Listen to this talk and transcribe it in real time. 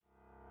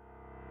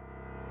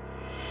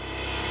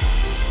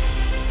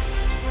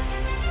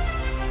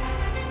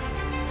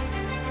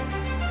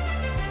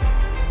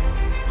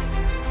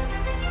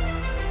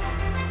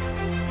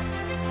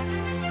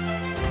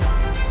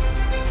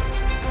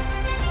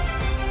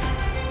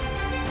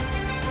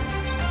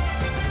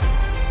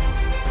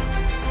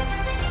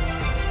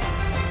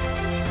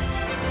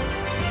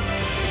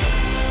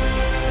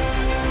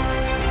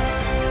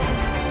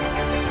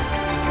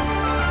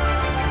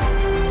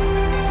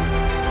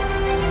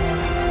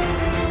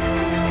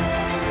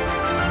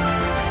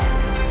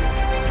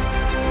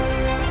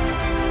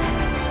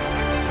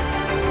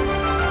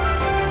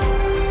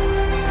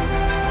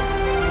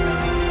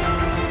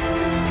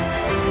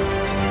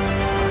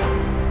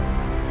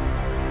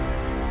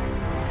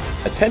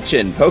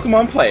Attention,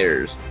 Pokemon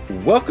players!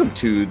 Welcome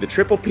to the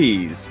Triple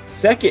P's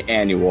second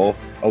annual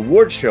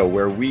award show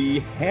where we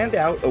hand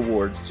out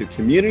awards to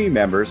community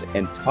members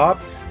and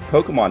top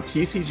Pokemon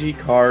TCG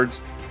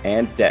cards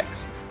and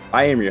decks.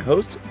 I am your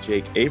host,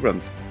 Jake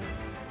Abrams,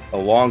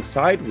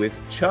 alongside with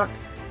Chuck,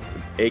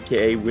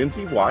 aka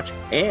Whimsy Watch,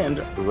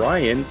 and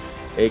Ryan,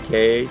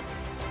 aka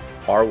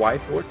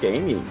RY4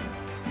 Gaming.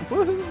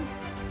 Woohoo!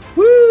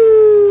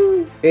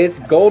 Woo! It's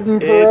Golden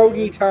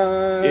Pierogi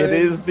time. It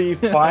is the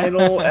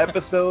final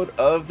episode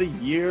of the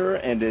year,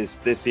 and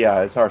it's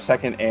our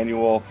second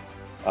annual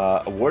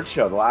award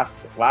show. The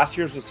last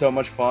year's was so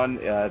much fun.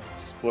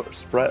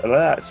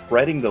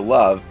 Spreading the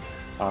love.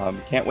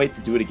 Can't wait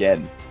to do it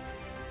again.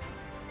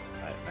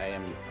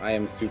 I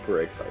am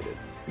super excited.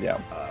 Yeah,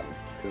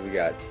 because we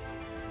got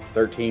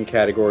 13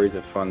 categories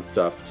of fun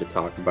stuff to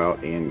talk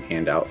about and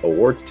hand out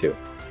awards to.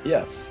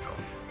 Yes.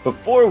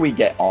 Before we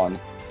get on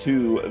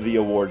to the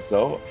awards,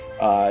 though,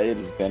 it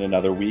has been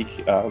another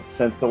week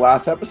since the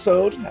last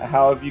episode.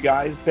 How have you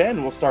guys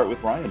been? We'll start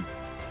with Ryan.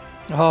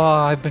 Oh,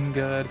 I've been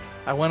good.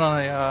 I went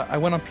on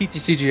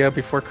PTCGO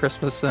before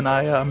Christmas, and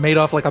I made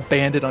off like a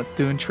bandit on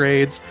doing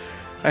trades.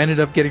 I ended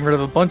up getting rid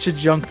of a bunch of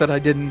junk that I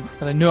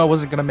knew I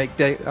wasn't going to make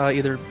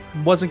either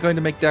wasn't going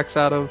to make decks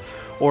out of,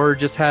 or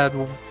just had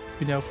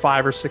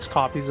 5 or 6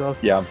 copies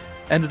of. Yeah.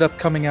 Ended up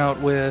coming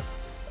out with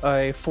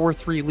a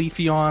 4/3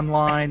 Leafeon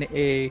line,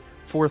 a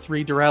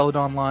 4/3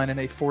 Duraludon line, and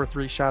a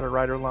 4/3 Shadow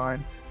Rider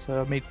line.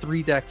 So I made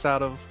 3 decks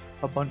out of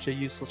a bunch of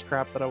useless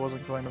crap that I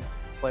wasn't going to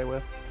play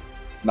with.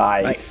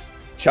 Nice.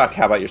 Chuck,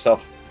 how about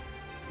yourself?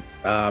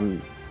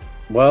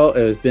 Well,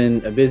 it has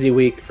been a busy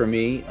week for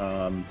me.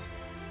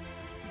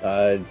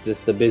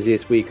 Just the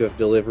busiest week of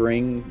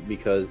delivering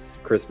because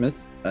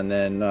Christmas, and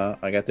then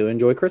I got to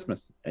enjoy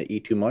Christmas. I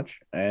eat too much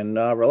and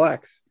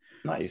relax.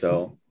 Nice.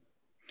 So,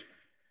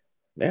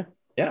 yeah.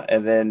 Yeah,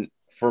 and then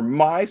for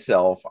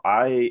myself,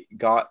 I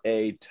got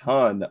a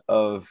ton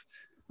of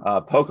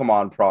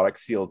Pokemon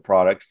sealed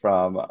product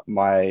from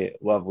my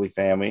lovely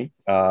family,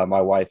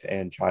 my wife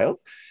and child.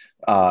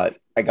 I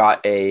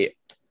got a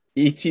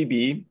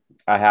ETB.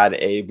 I had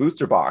a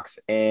booster box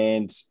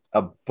and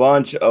a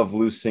bunch of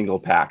loose single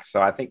packs.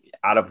 So I think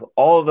out of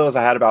all of those,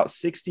 I had about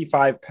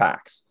 65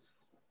 packs.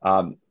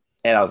 And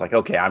I was like,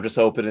 okay, I'm just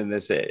opening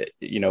this,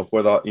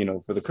 for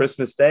the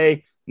Christmas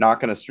day,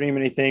 not going to stream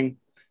anything.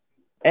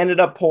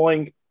 Ended up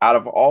pulling out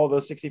of all of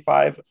those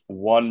 65,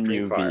 one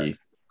Mew V.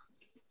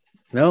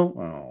 No?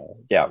 Oh.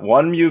 Yeah,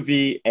 one Mew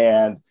V,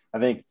 and I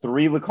think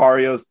 3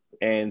 Lucarios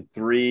and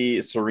 3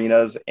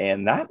 Serenas,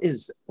 and that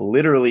is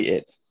literally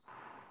it.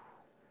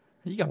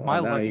 You got my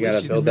luck. You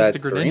gotta build that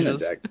Serena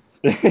deck.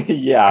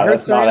 Yeah,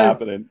 that's not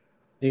happening.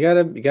 You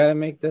gotta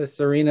make the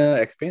Serena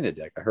expanded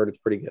deck. I heard it's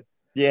pretty good.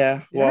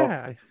 Yeah,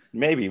 well,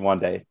 maybe one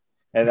day,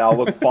 and I'll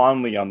look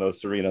fondly on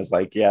those Serenas.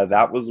 Like, yeah,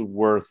 that was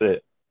worth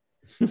it.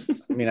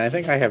 I mean, I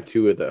think I have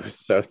 2 of those,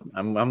 so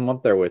I'm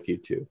up there with you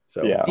too.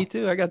 So yeah, me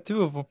too. I got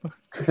 2 of them.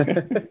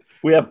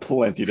 We have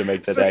plenty to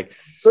make the deck.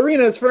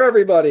 Serena's for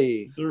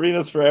everybody.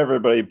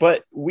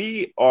 But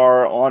we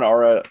are on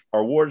our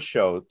awards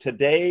show.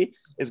 Today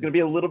is going to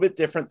be a little bit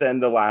different than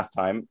the last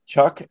time.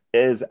 Chuck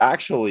is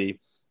actually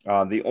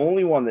the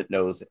only one that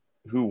knows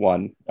who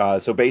won.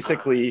 So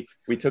basically,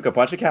 we took a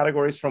bunch of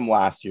categories from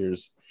last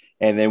year's,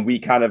 and then we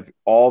kind of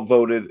all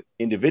voted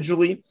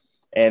individually.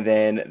 And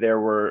then there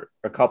were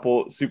a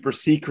couple super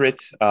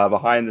secret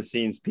behind the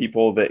scenes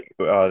people that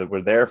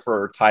were there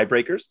for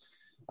tiebreakers.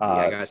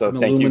 I got so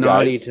some thank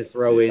Illuminati you guys to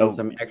throw in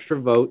some extra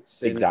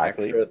votes and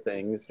exactly extra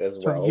things as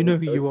well. You know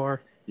who you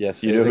are.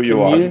 Yes, you know who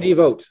you are. Community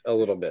vote a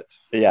little bit.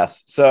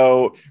 Yes.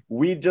 So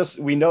we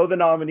know the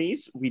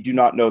nominees. We do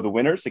not know the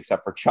winners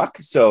except for Chuck.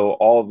 So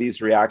all of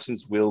these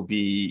reactions will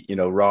be,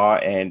 raw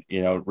and,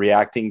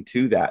 reacting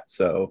to that.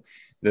 So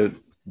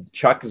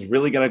Chuck is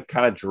really going to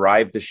kind of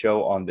drive the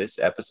show on this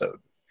episode.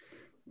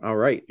 All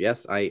right.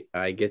 Yes, I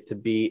get to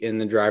be in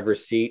the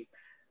driver's seat,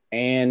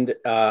 and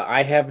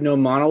I have no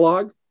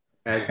monologue,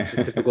 as the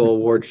typical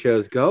award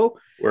shows go.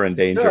 We're in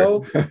danger.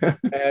 So,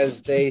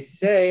 as they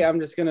say, I'm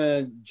just going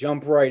to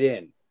jump right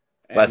in.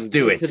 Let's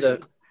do it.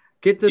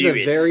 Get to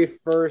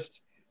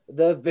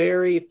the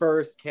very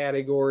first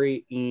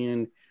category,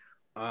 and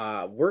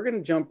we're going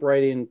to jump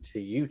right into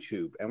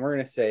YouTube, and we're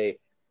going to say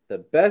the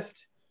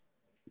best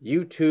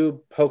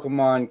YouTube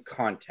Pokemon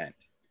content.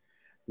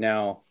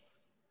 Now,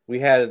 we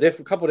had a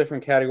couple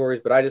different categories,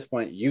 but I just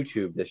went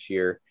YouTube this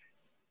year.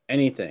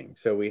 Anything.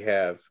 So we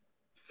have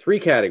 3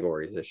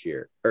 categories this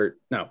year.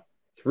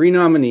 3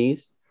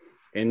 nominees.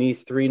 And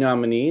these 3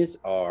 nominees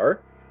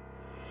are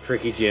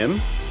Tricky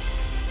Jim.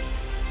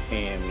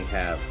 And we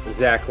have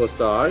Zach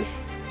Lesage,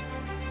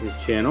 his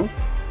channel.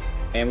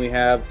 And we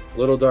have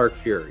Little Dark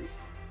Furies.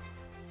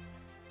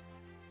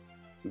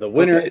 The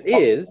winner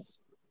is...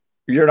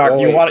 You're not.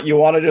 You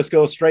want to just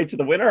go straight to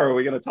the winner, or are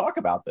we going to talk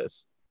about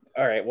this?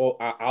 All right. Well,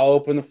 I'll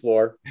open the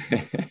floor.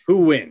 Who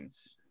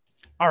wins?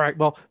 All right.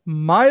 Well,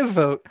 my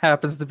vote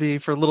happens to be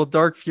for Little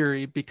Dark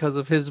Fury because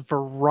of his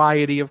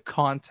variety of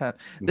content.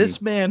 Mm-hmm.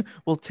 This man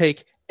will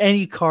take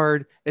any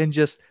card and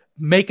just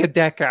make a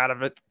deck out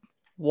of it.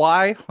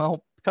 Why?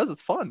 Well, because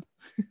it's fun.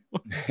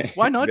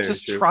 Why not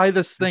just try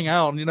this thing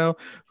out?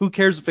 Who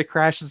cares if it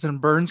crashes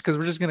and burns? Because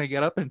we're just gonna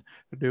get up and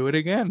do it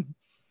again.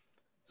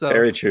 So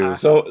very true.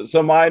 So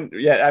mine,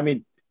 yeah, I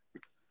mean,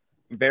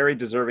 very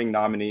deserving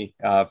nominee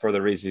for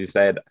the reasons you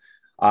said.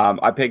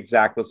 I picked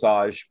Zach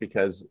Lesage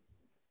because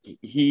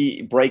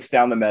he breaks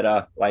down the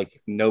meta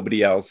like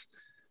nobody else.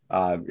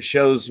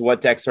 Shows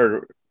what decks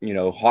are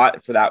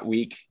hot for that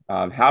week,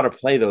 how to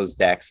play those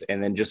decks,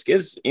 and then just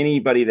gives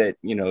anybody that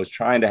is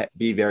trying to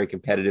be very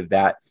competitive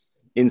that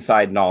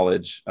inside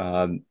knowledge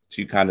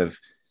to kind of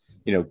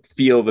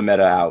feel the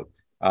meta out.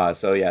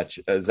 So yeah,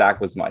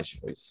 Zach was my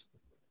choice.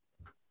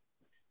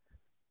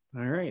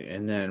 All right,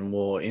 and then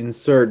we'll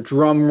insert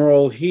drum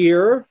roll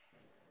here.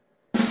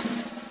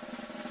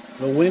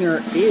 The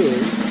winner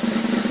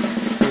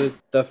is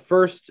the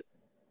first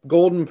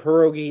golden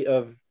pierogi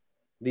of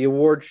the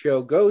award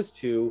show goes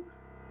to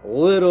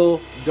Little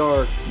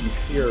Dark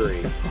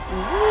Fury.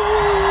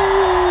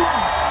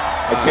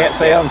 I can't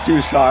say I'm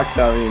too shocked.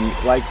 I mean,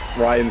 like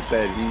Ryan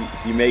said,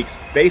 he makes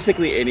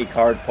basically any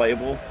card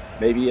playable.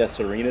 Maybe a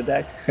Serena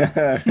deck,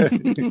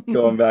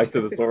 going back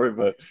to the story,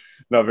 but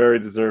no, very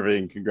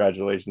deserving.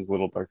 Congratulations,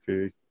 Little Dark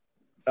Fury.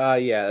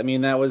 Yeah, I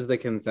mean, that was the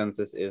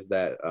consensus, is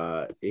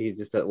that he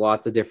just had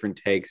lots of different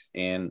takes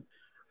and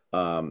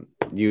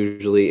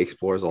usually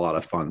explores a lot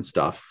of fun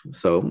stuff.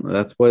 So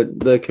that's what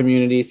the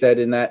community said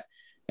in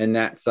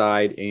that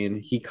side,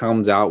 and he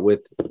comes out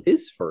with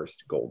his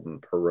first golden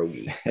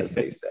pierogi, as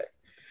they say.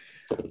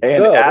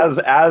 And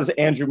so, as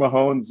Andrew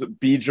Mahone's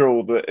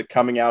Beedrill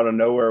coming out of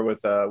nowhere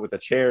with a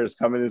chairs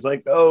coming is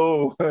like,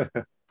 oh.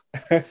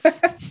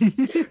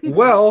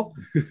 Well,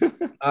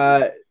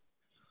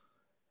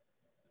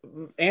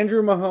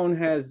 Andrew Mahone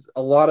has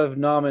a lot of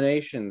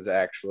nominations,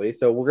 actually.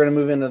 So we're going to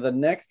move into the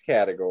next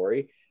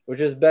category, which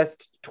is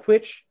best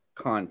Twitch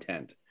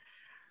content.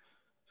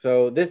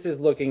 So this is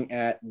looking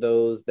at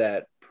those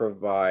that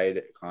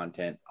provide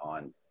content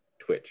on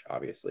Twitch,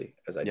 obviously,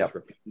 as I just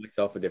repeat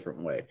myself a different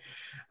way.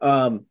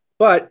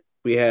 But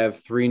we have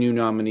 3 new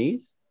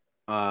nominees.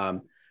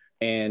 And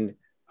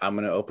I'm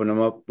going to open them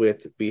up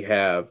with, we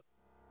have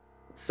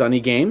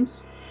Sunny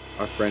Games,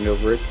 our friend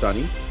over at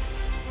Sunny.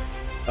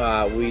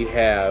 We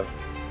have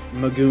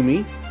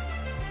Megumi,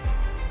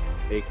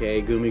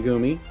 aka Gumi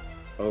Gumi,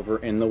 over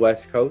in the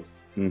West Coast.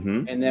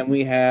 Mm-hmm. And then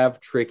we have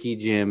Tricky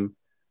Jim,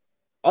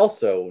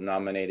 also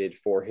nominated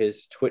for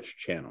his Twitch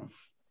channel.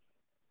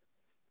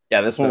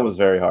 Yeah, this one was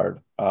very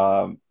hard.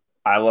 I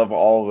love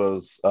all of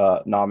those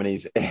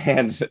nominees,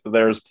 and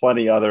there's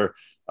plenty other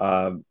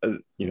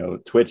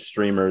Twitch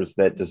streamers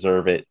that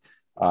deserve it.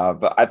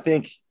 But I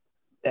think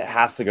it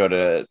has to go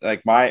to,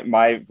 like,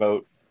 my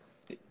vote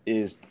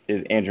is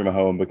Andrew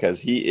Mahone, because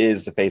he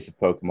is the face of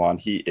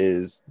Pokemon. He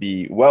is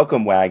the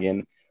welcome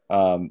wagon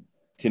to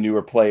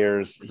newer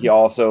players. He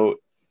also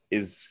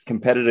is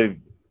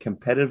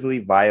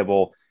competitively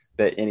viable,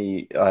 that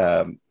any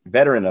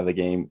veteran of the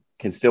game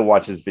can still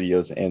watch his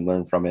videos and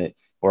learn from it,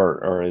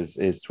 or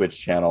his Twitch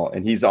channel.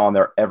 And he's on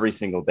there every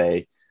single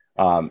day.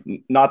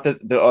 Not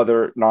that the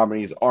other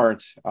nominees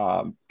aren't,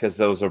 because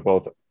those are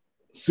both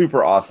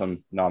super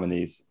awesome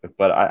nominees,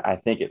 but I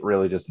think it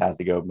really just has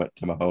to go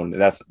to Mahone.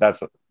 That's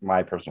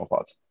my personal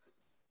thoughts.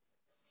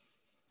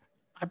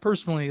 I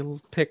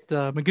personally picked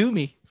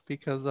Megumi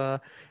because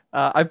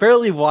I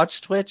barely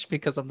watch Twitch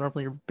because I'm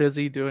normally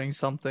busy doing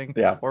something,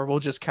 or we'll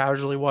just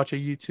casually watch a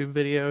YouTube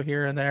video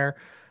here and there.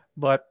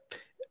 But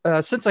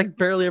since I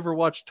barely ever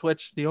watch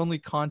Twitch, the only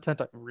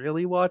content I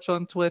really watch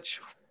on Twitch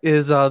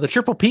is the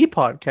Triple P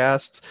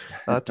podcast,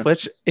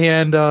 Twitch,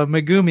 and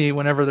Megumi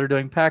whenever they're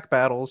doing pack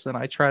battles, and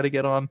I try to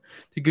get on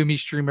the Gumi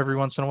stream every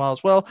once in a while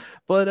as well.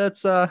 But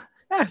it's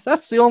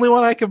that's the only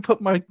one I can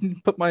put my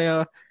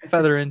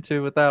feather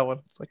into with that one.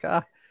 It's like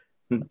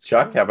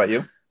Chuck, how about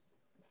you?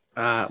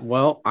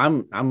 Well,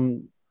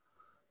 I'm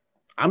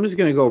just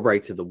gonna go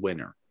right to the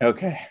winner.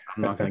 Okay.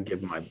 I'm not gonna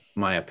give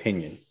my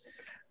opinion.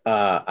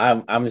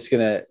 I'm just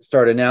gonna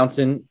start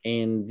announcing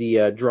in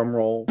the drum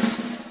roll.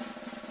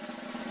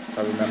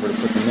 I remember to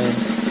put them in.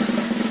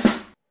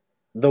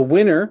 The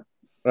winner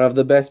of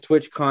the best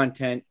Twitch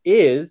content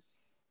is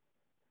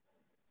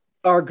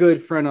our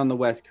good friend on the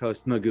West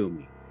Coast,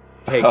 Megumi.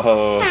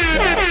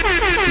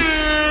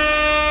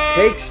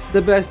 Takes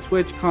the best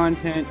Twitch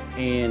content,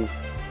 and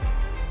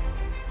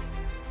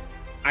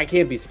I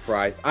can't be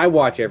surprised. I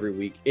watch every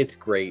week. It's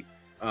great.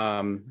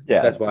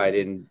 That's why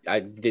I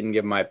didn't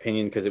give my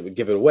opinion, because it would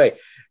give it away.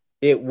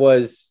 It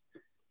was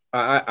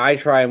I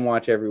try and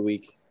watch every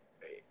week.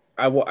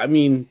 I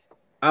mean,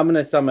 I'm going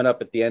to sum it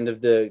up at the end of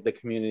the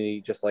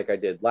community, just like I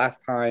did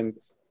last time.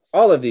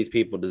 All of these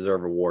people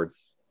deserve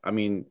awards. I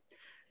mean,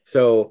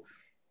 so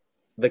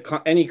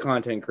any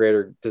content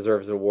creator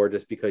deserves an award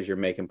just because you're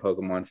making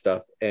Pokemon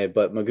stuff.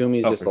 But Megumi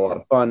is just a lot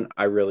of fun.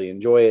 I really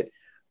enjoy it.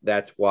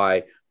 That's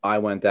why I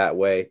went that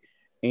way,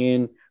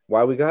 and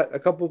why we got a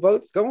couple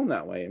votes going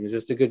that way. It was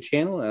just a good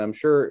channel, and I'm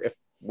sure if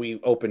we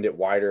opened it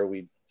wider,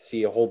 we'd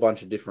see a whole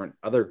bunch of different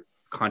other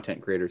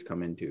content creators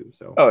come into.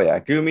 So, oh yeah,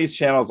 Gumi's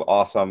channel is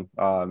awesome.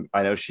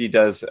 I know she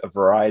does a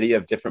variety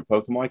of different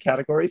Pokemon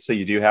categories. So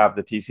you do have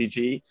the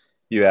TCG,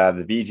 you have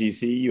the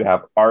VGC, you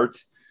have art,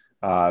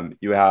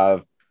 you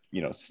have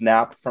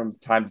Snap from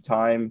time to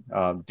time,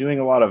 doing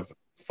a lot of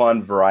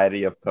fun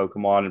variety of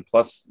Pokemon, and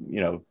plus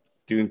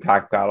doing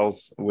pack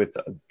battles with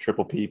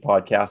Triple P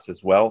podcast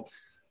as well.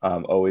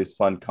 Always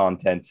fun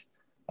content.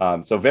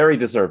 So very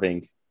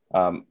deserving.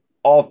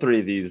 All three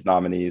of these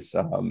nominees,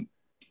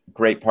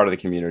 great part of the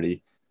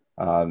community.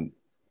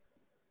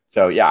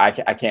 So yeah,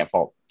 I can't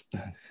fault.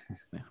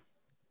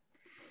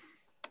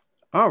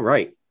 All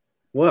right.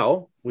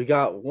 Well, we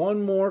got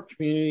one more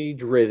community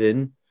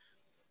driven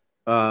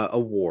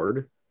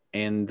award,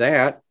 and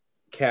that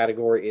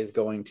category is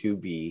going to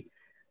be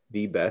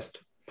the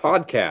best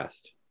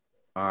podcast.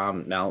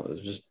 Now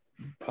it's just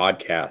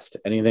podcast,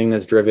 anything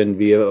that's driven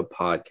via a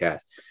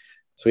podcast.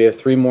 So we have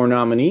 3 more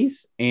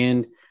nominees,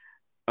 and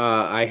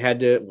I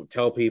had to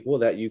tell people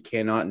that you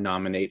cannot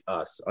nominate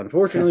us.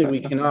 Unfortunately, we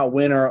cannot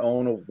win our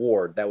own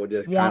award. That would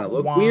just kind of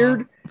look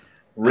weird.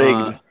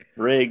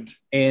 Rigged.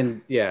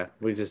 And yeah,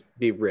 we'd just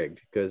be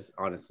rigged because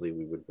honestly,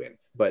 we would win.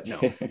 But no.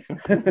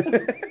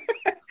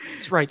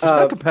 That's right. Just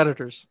not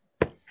competitors.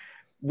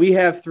 We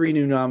have 3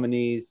 new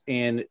nominees,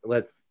 and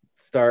let's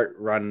start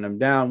running them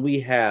down.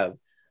 We have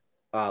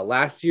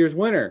last year's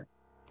winner,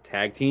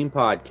 Tag Team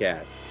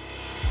Podcast.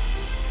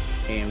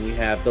 And we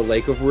have the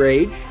Lake of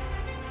Rage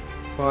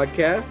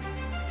podcast,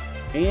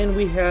 and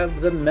we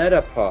have the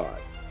Metapod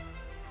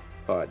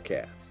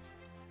podcast.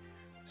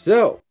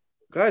 So,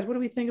 guys, what do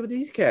we think of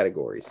these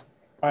categories?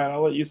 All right,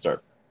 I'll let you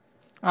start.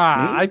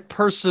 I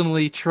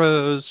personally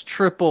chose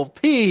Triple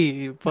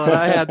P, but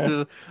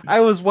I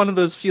was one of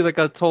those few that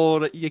got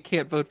told you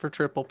can't vote for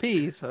Triple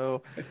P,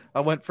 so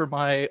I went for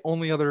my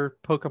only other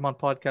Pokemon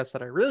podcast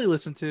that I really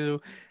listen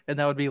to, and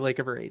that would be Lake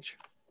of Rage.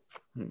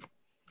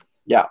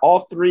 Yeah, all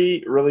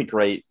 3 really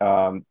great.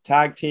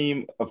 Tag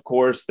Team, of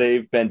course,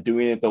 they've been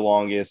doing it the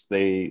longest.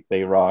 They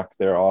rock.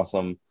 They're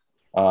awesome.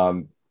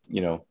 Can't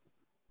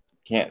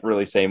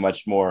really say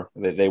much more.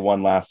 They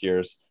won last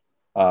year's.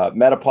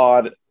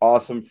 Metapod,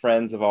 awesome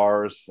friends of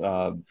ours.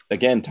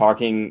 Again,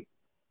 talking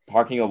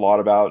a lot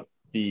about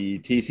the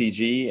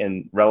TCG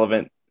and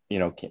relevant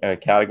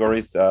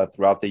categories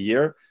throughout the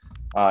year.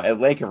 At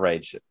Lake of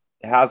Rage, it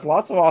has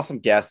lots of awesome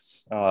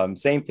guests.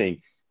 Same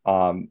thing.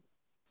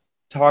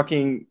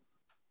 Talking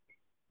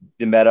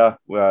the meta,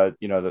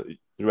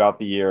 throughout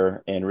the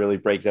year, and really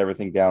breaks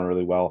everything down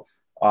really well.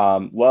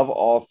 Love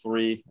all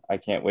 3. I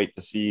can't wait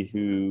to see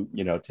who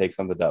takes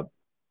on the dub.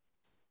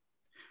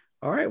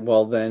 All right,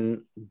 well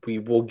then we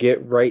will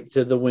get right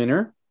to the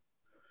winner.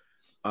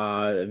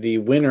 The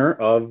winner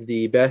of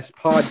the best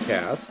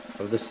podcast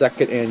of the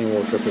 2nd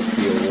annual Triple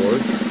P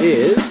Awards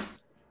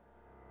is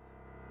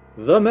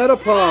the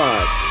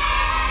Metapod.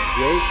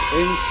 Jake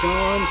and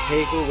Sean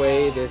take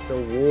away this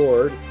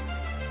award.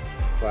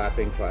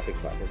 Clapping.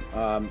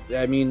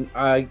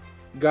 I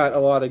got a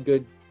lot of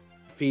good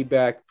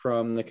feedback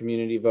from the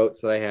community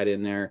votes that I had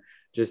in there.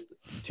 Just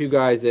 2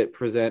 guys that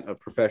present a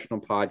professional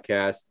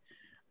podcast,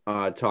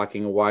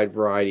 talking a wide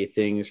variety of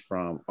things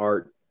from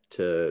art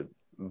to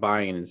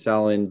buying and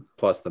selling,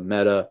 plus the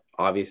meta,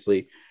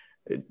 obviously.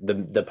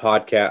 The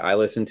podcast, I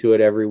listen to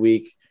it every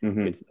week.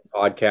 Mm-hmm. It's the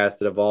podcast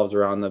that evolves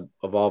around the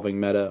evolving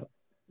meta.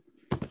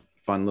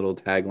 Fun little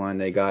tagline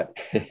they got.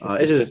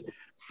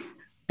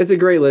 It's a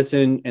great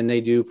listen, and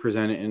they do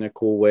present it in a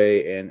cool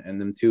way,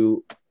 and them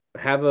 2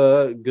 have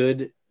a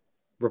good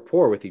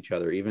rapport with each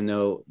other, even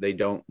though they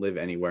don't live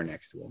anywhere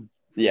next to them.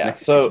 Yeah.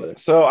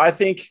 So I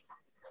think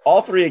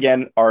all 3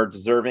 again are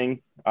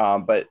deserving.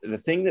 But the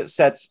thing that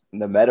sets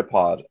the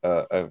Metapod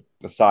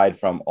aside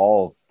from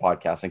all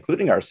podcasts,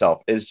 including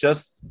ourselves, is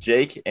just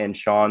Jake and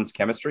Sean's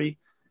chemistry.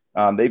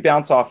 They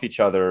bounce off each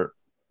other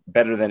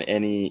better than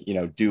any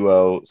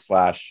duo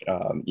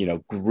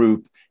 /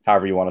 group,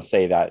 however you want to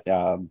say that.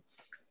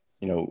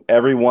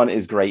 Everyone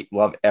is great.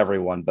 Love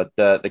everyone, but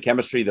the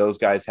chemistry those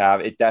guys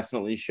have, it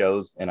definitely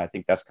shows. And I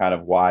think that's kind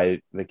of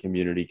why the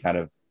community kind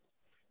of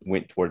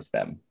went towards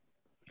them.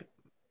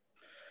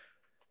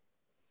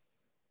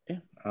 Yeah.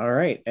 All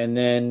right. And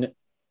then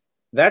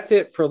that's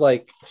it for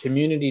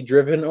community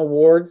driven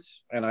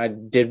awards. And I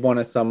did want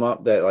to sum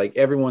up that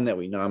everyone that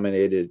we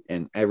nominated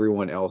and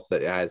everyone else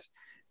that has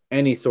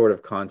any sort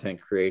of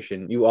content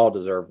creation, you all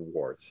deserve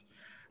awards.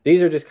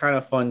 These are just kind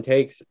of fun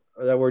takes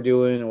that we're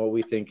doing and what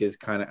we think is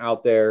kind of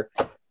out there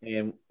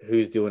and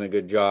who's doing a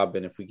good job.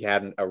 And if we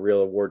had a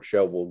real award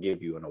show, we'll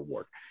give you an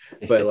award.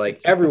 But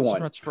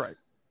everyone, that's right.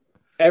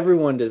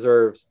 Everyone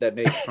deserves that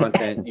makes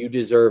content. You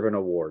deserve an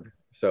award.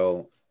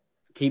 So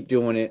keep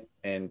doing it.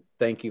 And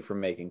thank you for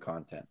making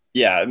content.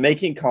 Yeah.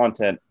 Making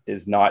content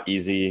is not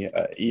easy.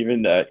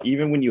 Even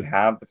when you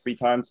have the free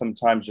time,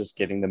 sometimes just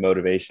getting the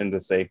motivation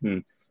to say,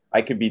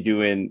 I could be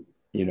doing,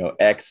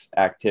 X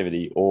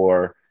activity,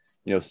 or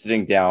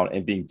sitting down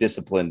and being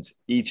disciplined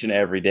each and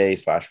every day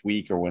 /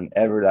 week or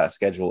whenever that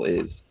schedule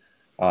is.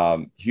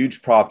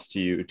 Huge props to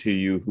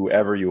you,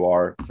 whoever you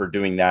are, for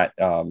doing that.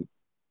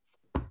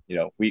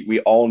 We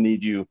all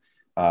need you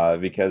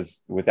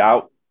because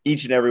without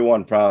each and every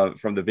one,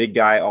 from the big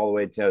guy all the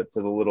way to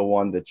the little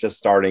one that's just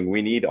starting,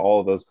 we need all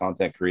of those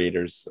content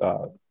creators,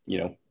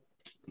 to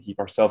keep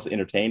ourselves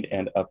entertained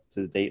and up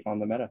to date on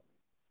the meta.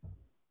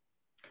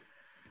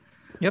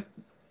 Yep.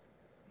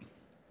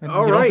 And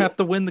you don't have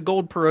to win the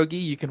gold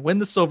pierogi. You can win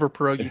the silver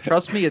pierogi.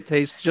 Trust me, it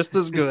tastes just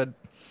as good.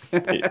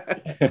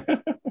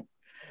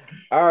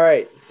 All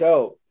right.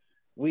 So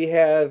we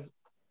have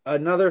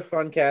another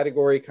fun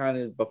category kind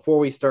of before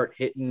we start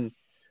hitting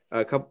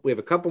we have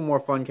a couple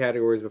more fun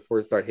categories before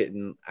we start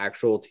hitting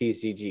actual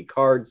TCG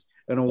cards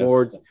and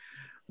awards. Yes.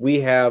 We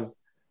have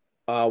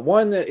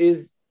one that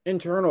is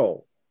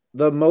internal,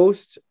 the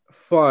most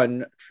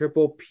fun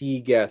Triple P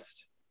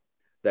guest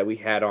that we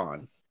had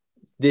on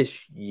this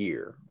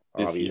year.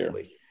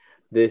 Obviously,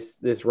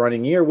 this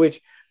running year, which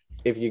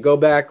if you go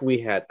back, we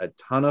had a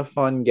ton of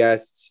fun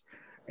guests,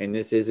 and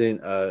this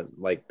isn't a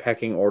like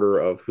pecking order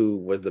of who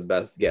was the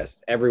best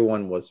guest.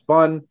 Everyone was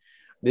fun.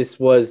 This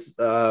was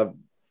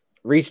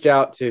reached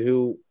out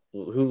to who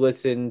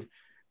listened,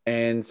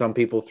 and some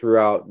people threw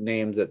out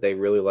names that they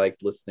really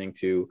liked listening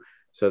to.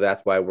 So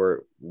that's why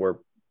we're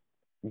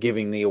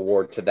giving the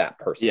award to that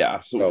person. Yeah.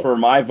 So for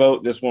my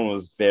vote, this one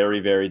was very,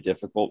 very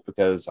difficult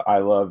because I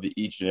love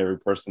each and every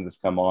person that's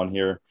come on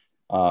here,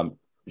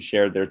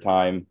 shared their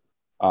time.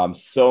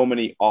 So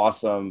many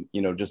awesome,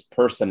 just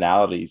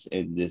personalities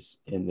in this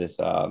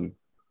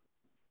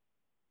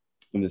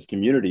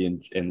community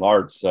in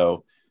large.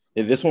 So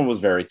this one was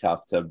very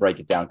tough to break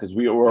it down because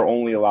we were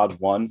only allowed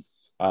one.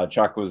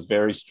 Chuck was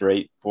very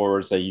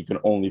straightforward, so you can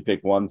only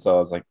pick one. So I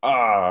was like,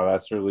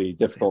 that's really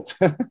difficult.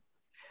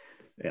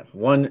 Yeah,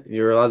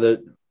 you're allowed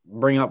to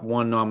bring up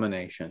one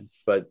nomination.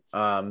 But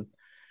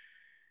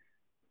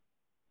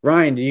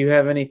Ryan, do you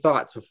have any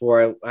thoughts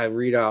before I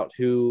read out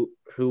who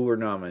we're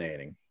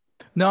nominating?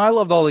 No, I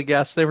loved all the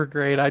guests. They were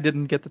great. I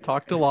didn't get to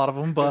talk to a lot of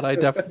them, but I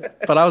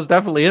was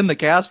definitely in the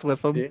cast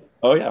with them. Yeah.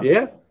 Oh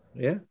yeah.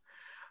 Yeah.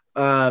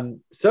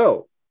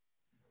 So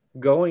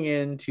going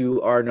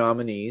into our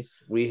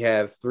nominees, we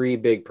have three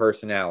big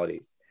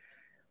personalities.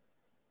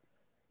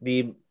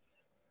 The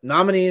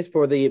nominees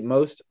for the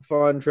most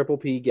fun Triple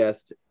P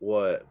guest,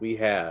 what we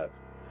have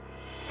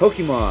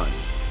Pokemon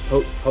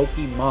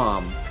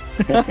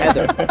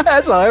Heather.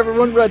 That's how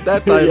everyone read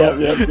that title.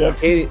 Yep.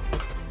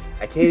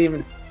 I can't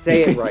even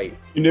say it right.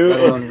 You knew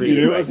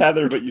it was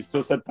Heather, but you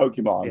still said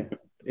Pokemon.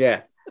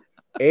 Yeah.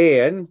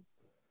 And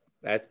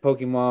that's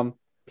Pokemon.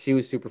 She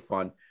was super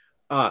fun.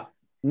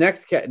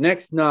 Next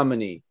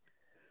nominee,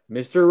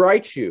 Mr.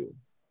 Raichu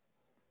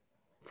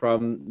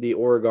from the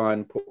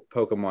Oregon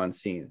Pokemon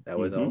scene. That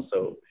was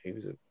he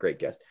was a great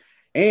guest.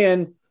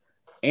 And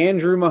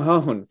Andrew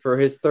Mahone for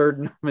his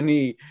third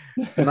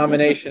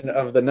nomination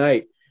of the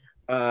night.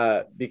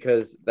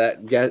 Because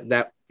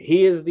that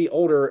he is he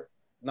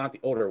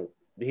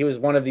was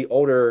one of the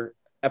older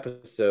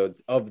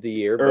episodes of the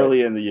year.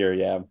 Earlier in the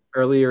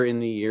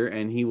year,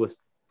 and he was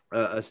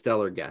a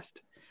stellar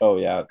guest. Oh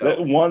yeah,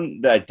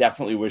 one that I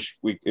definitely wish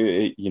we,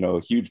 a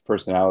huge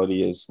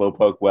personality is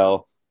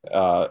Slowpoke.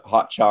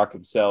 Hot Chalk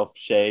himself,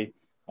 Shay.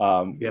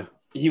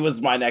 He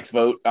was my next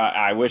vote.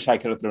 I wish I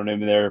could have thrown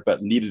him in there,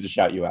 but needed to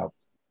shout you out.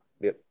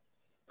 Yep.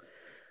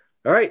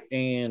 All right,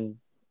 and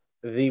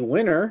the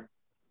winner,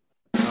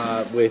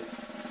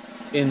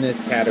 in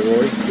this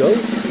category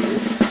goes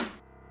to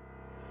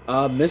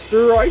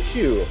Mr.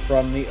 Raichu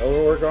from the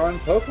Oregon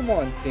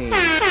Pokemon scene.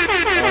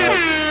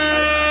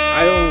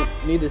 I don't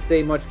need to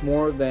say much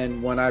more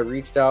than when I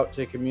reached out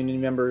to community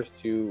members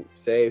to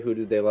say who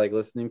did they like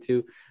listening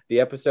to. The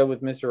episode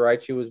with Mr.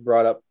 Raichu was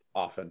brought up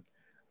often.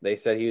 They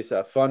said he's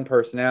a fun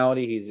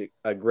personality. He's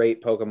a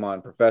great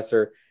Pokemon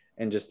professor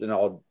and just an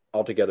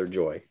altogether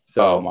joy.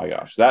 So, oh my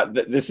gosh,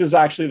 this is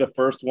actually the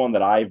first one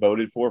that I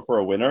voted for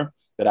a winner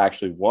that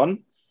actually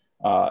won.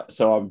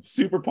 So I'm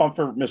super pumped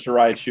for Mr.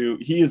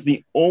 Raichu. He is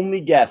the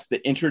only guest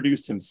that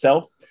introduced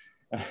himself.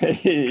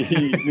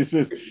 This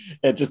is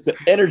just the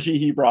energy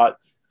he brought,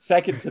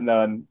 second to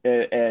none.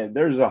 And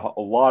there's a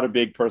lot of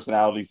big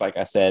personalities, like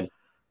I said.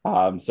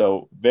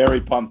 So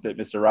very pumped that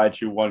Mr.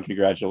 Raichu won.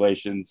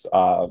 Congratulations.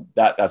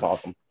 That's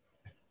awesome.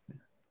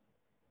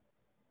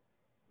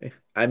 This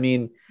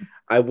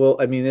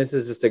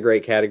is just a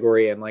great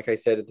category. And like I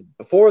said,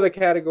 before the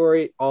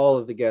category, all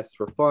of the guests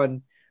were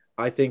fun.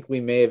 I think we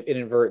may have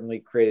inadvertently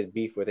created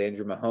beef with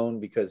Andrew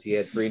Mahone because he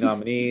had 3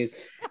 nominees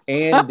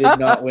and did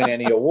not win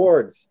any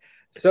awards.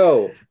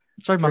 So,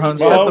 sorry, Mahone,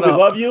 we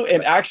love you.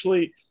 And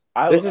actually,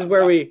 this is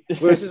where we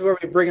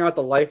bring out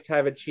the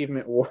Lifetime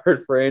Achievement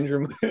Award for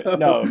Andrew Mahone.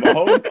 No,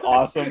 Mahone's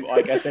awesome.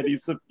 Like I said, he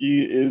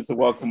is the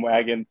welcome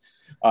wagon,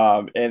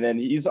 and then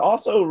he's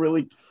also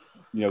really,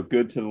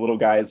 good to the little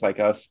guys like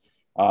us.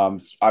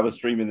 I was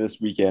streaming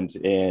this weekend,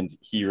 and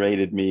he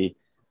rated me.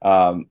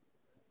 One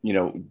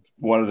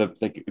of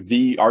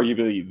the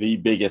arguably the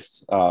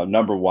biggest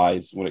number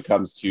wise when it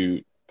comes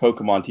to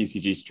Pokemon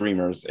TCG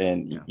streamers,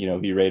 and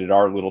he rated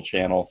our little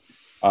channel.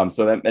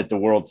 So that meant the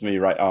world to me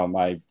right on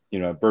my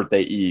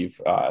birthday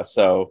eve.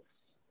 So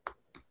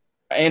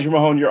Andrew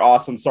Mahone, you're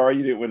awesome. Sorry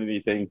you didn't win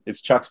anything.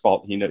 It's Chuck's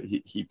fault.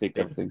 He picked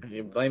everything.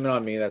 You blame it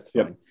on me. That's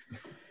fine. Yep.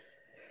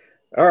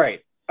 All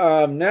right.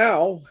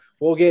 Now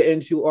we'll get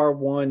into our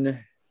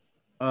one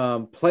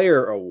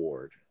player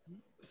award.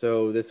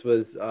 So this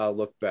was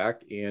look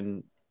back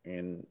in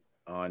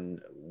on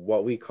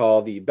what we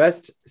call the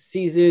best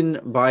season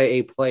by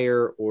a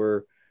player,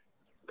 or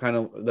kind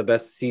of the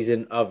best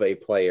season of a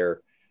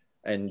player,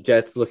 and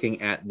Jets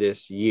looking at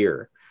this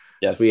year.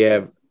 Yes. So we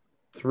have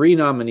 3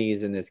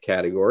 nominees in this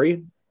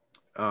category.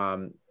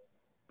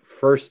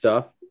 First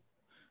up,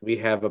 we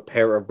have a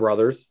pair of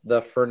brothers,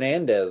 the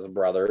Fernandez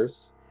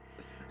brothers.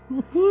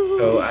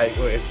 So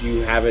if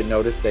you haven't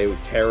noticed, they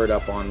would tear it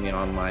up on the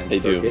online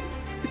circuit. Do.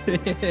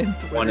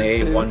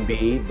 1A,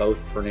 1B, both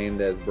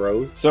Fernandez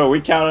bros. So we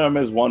counted them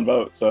as one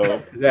vote.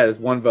 So yeah, it's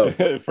one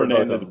vote.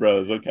 Fernandez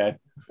bros. Okay.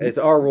 It's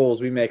our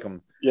rules. We make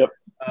them. Yep.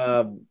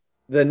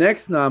 The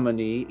next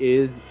nominee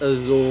is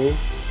Azul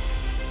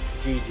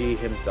GG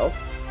himself.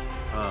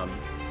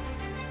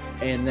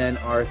 And then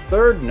our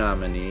third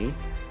nominee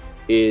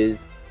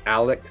is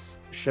Alex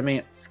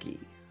Shemansky.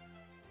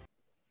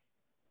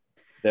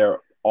 They're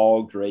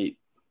all great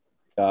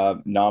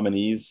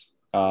nominees.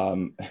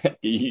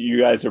 You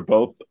guys are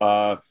both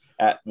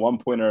at one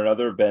point or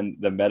another been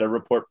the meta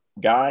report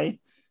guy.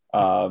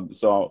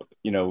 So,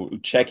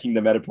 checking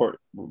the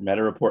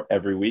meta report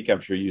every week. I'm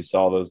sure you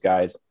saw those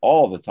guys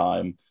all the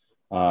time.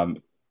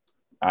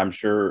 I'm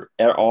sure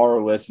all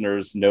our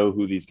listeners know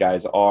who these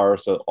guys are.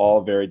 So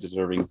all very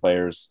deserving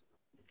players.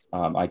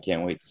 I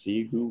can't wait to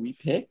see who we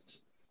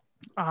picked.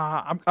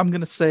 I'm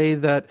going to say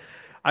that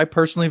I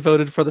personally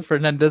voted for the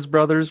Fernandez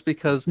brothers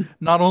because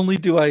not only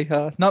do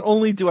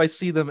I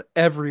see them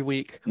every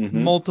week,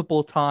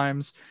 multiple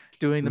times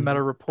doing the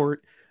meta report,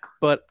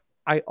 but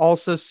I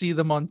also see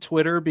them on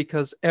Twitter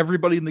because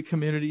everybody in the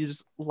community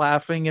is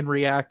laughing and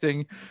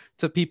reacting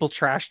to people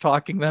trash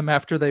talking them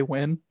after they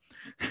win.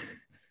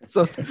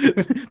 So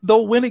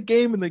they'll win a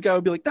game and the guy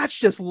will be like, "That's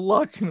just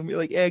luck," and I'll be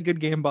like, "Yeah, good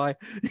game, bye."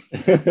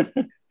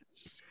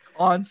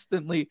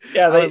 Constantly.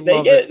 Yeah, they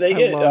get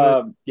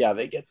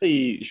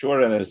the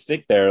short end of the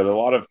stick there. A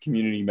lot of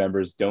community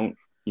members don't,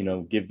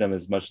 give them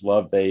as much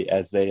love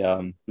as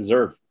they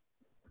deserve.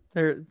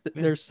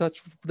 They're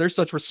such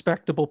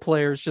respectable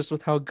players just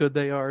with how good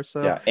they are.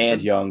 So yeah,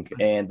 and young,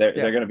 and they're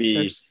going to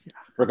be,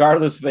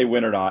 regardless if they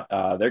win or not,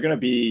 they're going to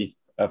be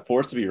a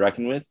force to be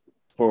reckoned with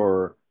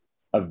for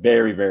a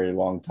very, very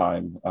long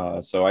time.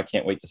 So I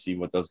can't wait to see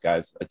what those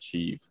guys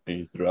achieve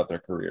throughout their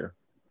career.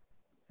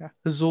 Yeah,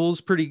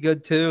 Azul's pretty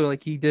good too.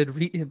 Like he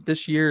did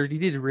this year, he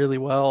did really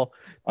well.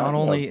 Not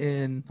only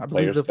in, I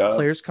believe the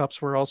Players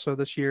Cups were also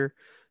this year.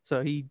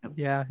 So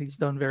he's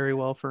done very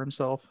well for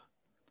himself.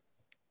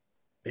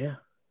 Yeah,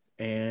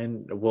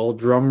 and we'll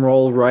drum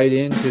roll right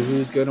into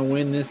who's going to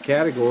win this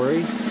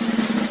category.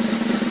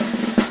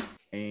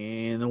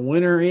 And the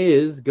winner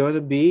is going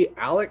to be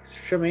Alex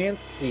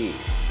Shemansky.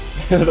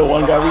 The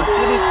one guy we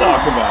didn't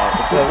talk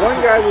about. The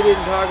one guy we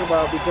didn't talk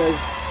about, because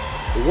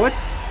what's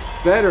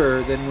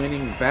better than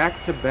winning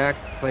back-to-back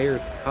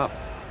Players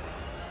Cups?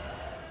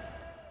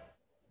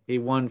 He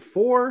won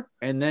 4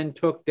 and then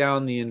took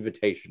down the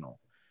Invitational.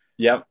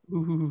 Yep.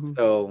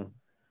 So,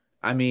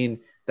 I mean,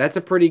 that's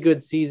a pretty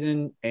good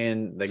season,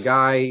 and the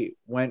guy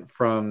went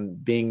from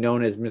being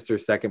known as Mr.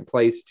 Second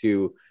Place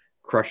to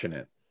crushing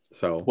it.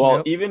 So,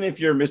 well, even if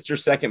you're Mr.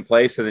 Second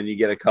Place and then you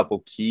get a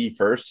couple key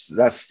firsts,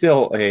 that's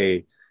still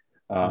a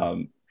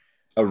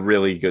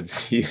really good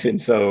season.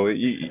 So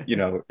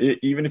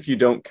even if you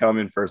don't come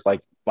in first,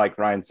 like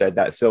Ryan said,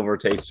 that silver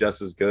tastes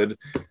just as good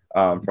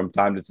from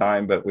time to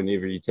time. But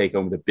whenever you take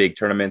home the big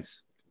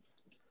tournaments,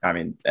 I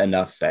mean,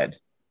 enough said.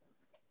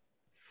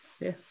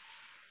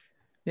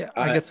 Yeah.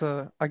 I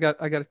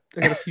got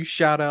a few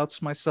shout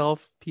outs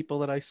myself, people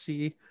that I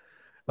see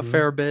a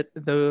fair bit.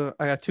 Though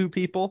I got 2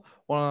 people.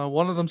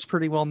 One of them's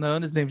pretty well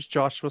known. His name's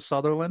Joshua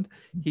Sutherland.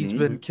 He's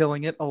been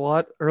killing it a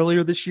lot.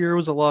 Earlier this year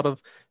was a lot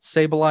of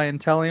Sableye and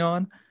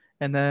Teleon,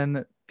 and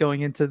then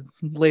going into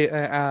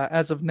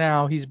as of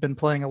now, he's been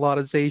playing a lot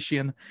of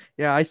Zacian.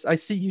 Yeah, I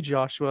see you,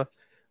 Joshua.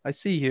 I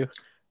see you.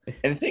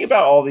 And the thing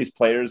about all these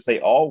players, they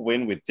all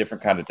win with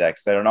different kind of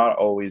decks. They're not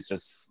always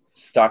just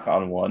stuck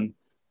on one.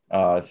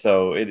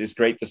 So it is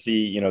great to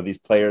see, these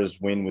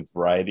players win with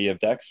variety of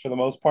decks for the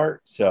most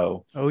part.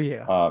 So,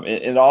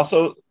 it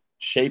also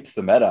shapes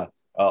the meta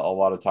a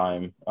lot of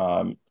time.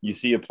 You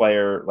see a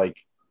player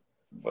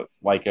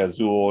like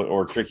Azul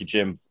or Tricky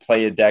Jim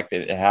play a deck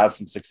that has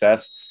some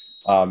success.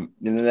 And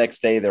the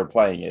next day they're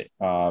playing it.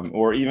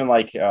 Or even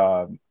like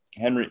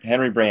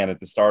Henry Brand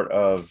at the start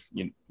of,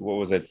 what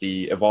was it?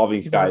 The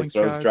Evolving Skies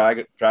throws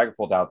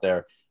Dragapult out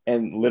there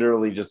and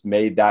literally just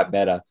made that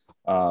meta.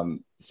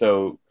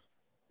 So,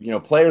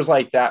 players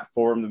like that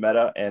form the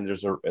meta, and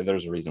there's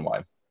a reason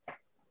why.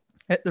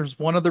 There's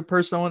one other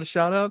person I want to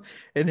shout out,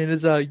 and it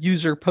is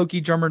user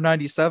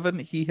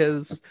PokeDrummer97. He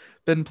has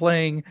been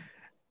playing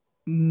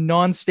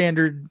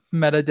non-standard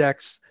meta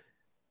decks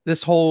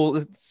this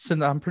whole,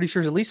 since I'm pretty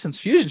sure at least since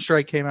Fusion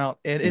Strike came out,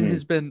 and it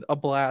has been a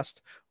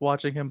blast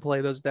watching him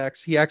play those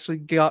decks. He actually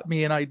got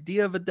me an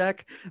idea of a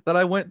deck that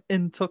I went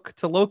and took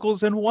to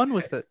locals and won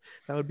with it.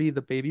 That would be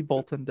the Baby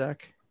Bolton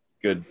deck.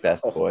 Good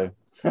best boy.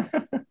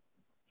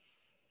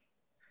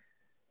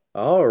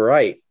 All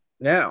right.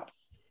 Now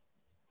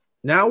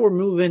we're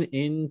moving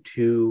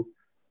into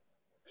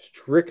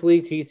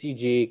strictly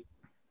TCG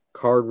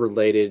card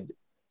related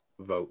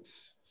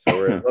votes. So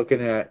we're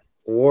looking at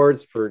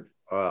awards for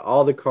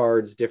all the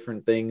cards,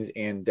 different things,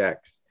 and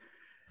decks.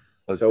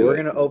 We're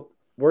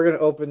gonna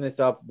open this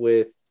up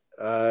with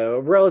a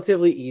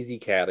relatively easy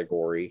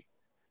category.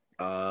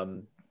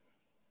 Well,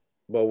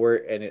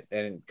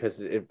 because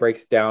it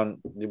breaks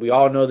down. We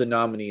all know the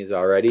nominees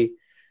already.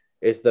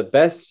 It's the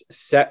best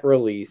set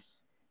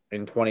release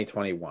in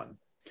 2021.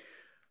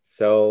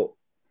 So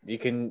you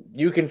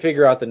can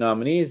figure out the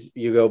nominees.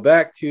 You go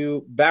back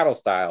to Battle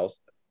Styles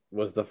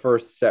was the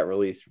first set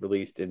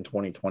released in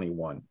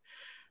 2021.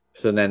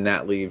 So then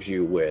that leaves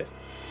you with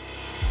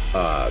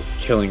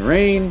Chilling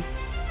Reign,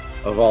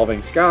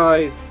 Evolving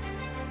Skies,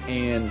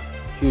 and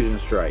Fusion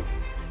Strike.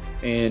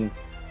 And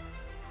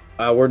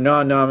we're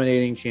not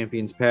nominating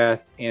Champion's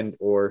Path and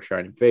or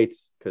Shining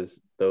Fates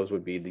because those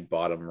would be the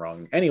bottom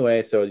rung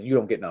anyway. So you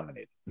don't get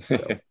nominated.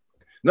 So.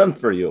 None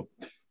for you.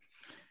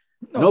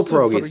 No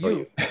pierogies for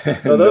you.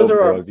 So those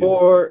are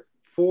our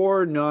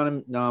four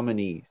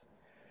nominees.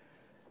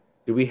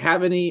 Do we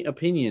have any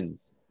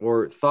opinions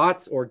or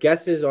thoughts or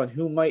guesses on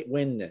who might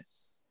win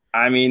this?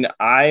 I mean,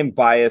 I'm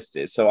biased,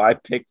 so I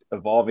picked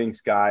Evolving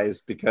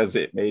Skies because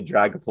it made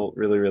Dragapult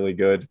really, really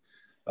good.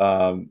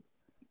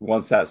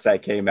 Once that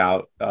set came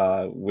out,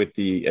 with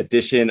the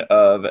addition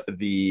of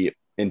the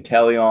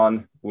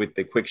Inteleon with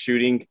the quick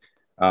shooting,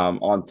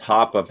 on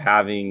top of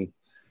having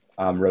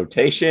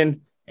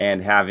rotation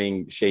and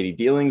having Shady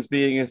Dealings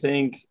being a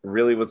thing,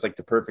 really was like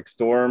the perfect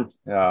storm.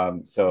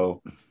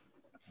 So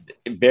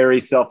very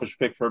selfish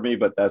pick for me,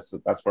 but that's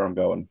where I'm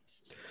going.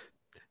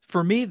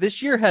 For me,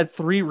 this year had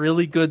 3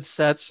 really good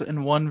sets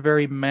and 1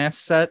 very mass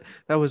set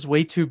that was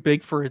way too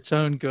big for its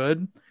own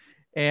good.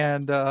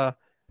 And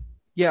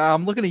yeah,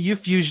 I'm looking at you,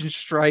 Fusion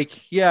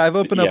Strike. Yeah, I've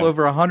opened up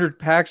over 100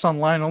 packs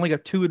online. Only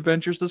got 2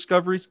 Adventures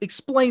Discoveries.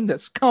 Explain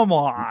this. Come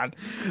on.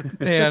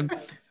 And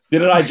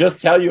didn't I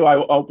just tell you I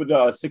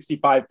opened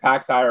 65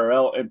 packs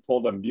IRL and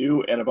pulled a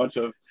Mew and a bunch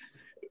of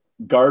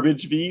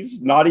garbage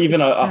Vs? Not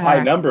even a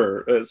high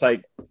number. It's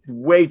like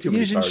way too many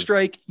cards. Fusion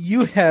Strike,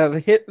 you have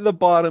hit the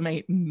bottom.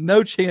 Ain't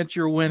no chance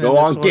you're winning. Go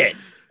on, get.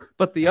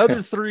 But the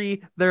other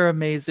 3, they're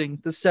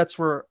amazing. The sets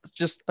were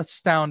just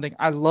astounding.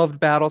 I loved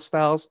Battle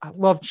Styles. I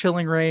loved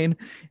Chilling Reign.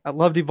 I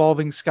loved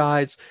Evolving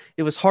Skies.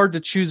 It was hard to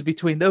choose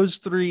between those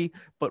 3,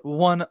 but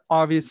one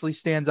obviously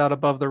stands out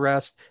above the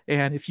rest.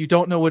 And if you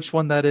don't know which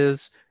one that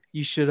is,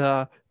 you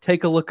should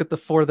take a look at the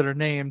 4 that are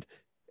named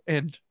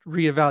and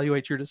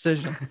reevaluate your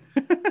decision.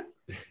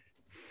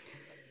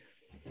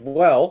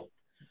 Well,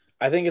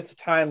 I think it's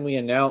time we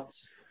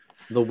announce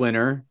the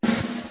winner,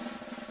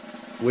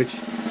 which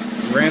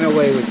ran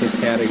away with this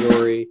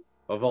category.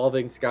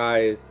 Evolving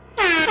Skies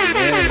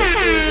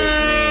unanimously was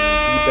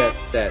named the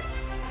best set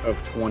of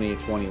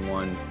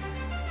 2021.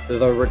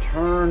 The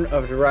return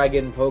of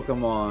Dragon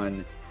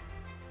Pokemon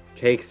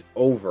takes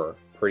over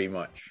pretty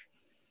much.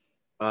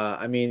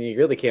 I mean, you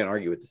really can't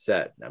argue with the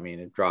set. I mean,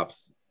 it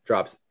drops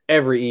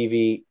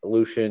every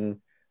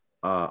evolution.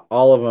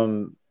 All of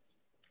them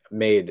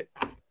made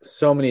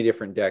so many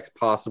different decks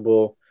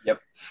possible. Yep.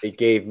 It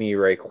gave me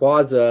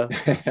Rayquaza.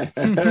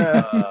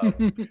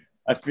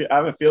 I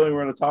have a feeling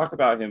we're going to talk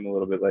about him a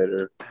little bit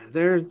later.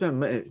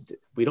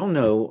 We don't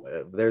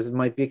know. There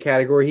might be a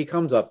category he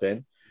comes up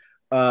in.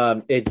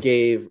 It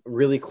gave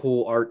really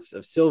cool arts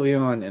of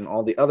Sylveon and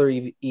all the other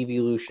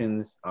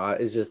evolutions.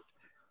 Is just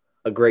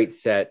a great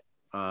set.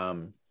 I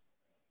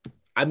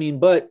mean,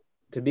 but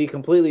to be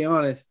completely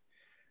honest,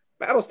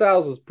 Battle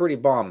Styles was pretty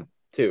bomb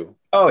too.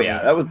 Oh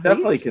yeah, that was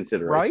definitely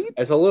consideration. Right?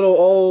 It's a little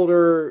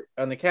older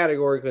on the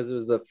category because it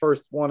was the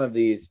first one of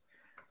these,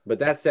 but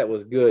that set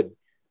was good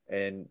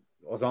and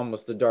was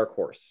almost the dark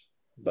horse.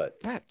 But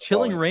yeah,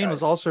 Chilling Reign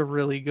was also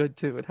really good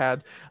too. It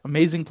had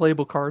amazing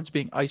playable cards,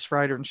 being Ice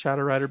Rider and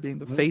Shadow Rider being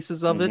the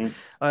faces of it.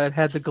 It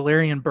had the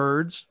Galarian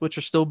Birds, which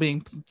are still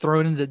being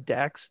thrown into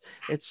decks.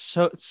 It's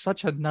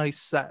such a nice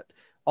set.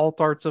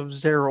 Alt arts of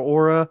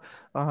Zeraora,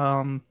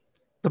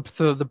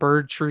 the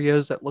bird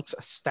trios that looks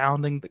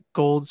astounding. The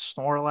gold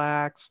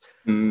Snorlax,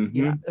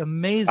 yeah,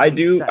 amazing.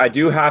 I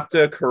do have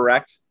to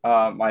correct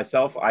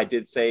myself. I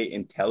did say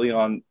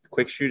Inteleon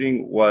quick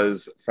shooting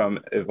was from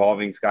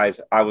Evolving Skies.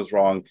 I was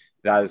wrong.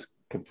 That is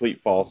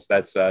complete false.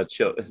 That's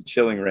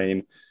Chilling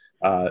Reign.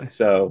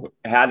 So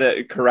had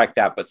to correct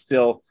that, but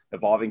still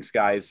Evolving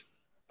Skies,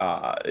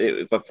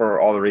 but for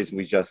all the reasons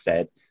we just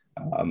said,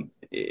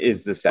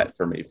 is the set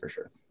for me for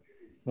sure.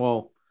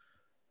 Well,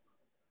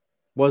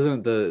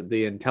 wasn't the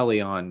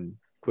Inteleon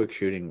quick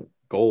shooting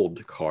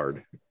gold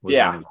card.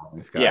 Yeah.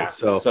 Yeah.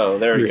 So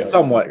there you go.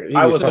 Somewhat.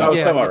 I was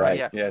somewhat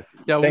right. Yeah.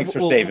 Thanks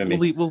for saving me.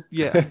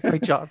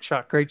 Great job,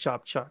 Chuck. Great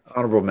job, Chuck.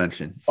 Honorable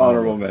mention.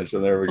 Honorable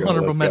mention. There we go.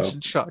 Honorable mention,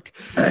 Chuck.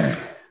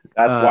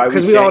 That's why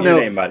we all know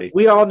your name, buddy.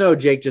 We all know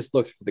Jake just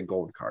looks for the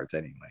gold cards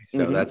anyway.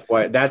 So that's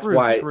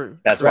why true.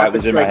 That's why it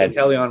was in my head.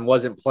 Inteleon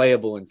wasn't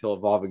playable until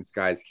Evolving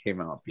Skies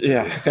came out.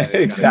 Yeah,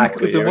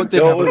 exactly. If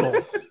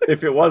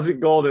it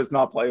wasn't gold, it's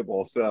not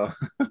playable. So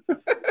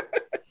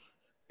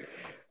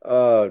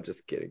oh,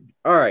 just kidding.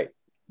 All right.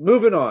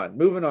 Moving on.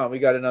 We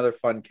got another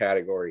fun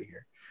category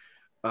here.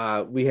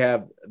 We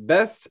have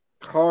best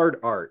card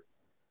art.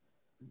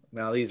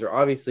 Now, these are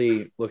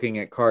obviously looking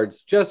at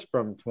cards just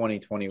from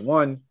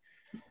 2021.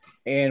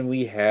 And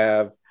we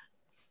have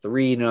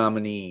 3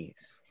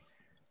 nominees.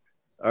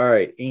 All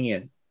right,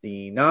 Ian.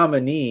 The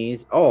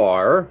nominees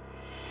are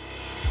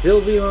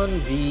Sylveon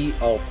V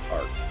Alt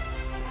Art,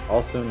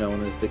 also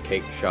known as the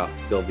Cake Shop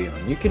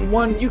Sylveon.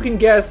 You can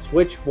guess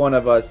which one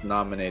of us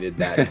nominated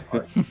that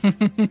art.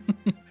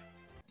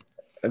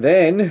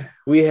 Then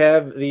we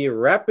have the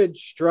Rapid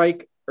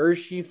Strike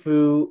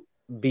Urshifu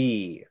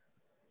B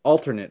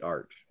alternate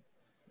art.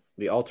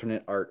 The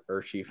alternate art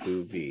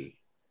Urshifu B.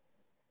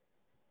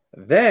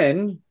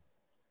 Then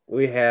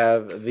we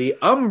have the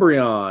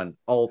Umbreon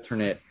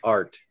alternate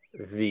art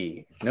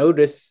V.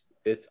 Notice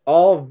it's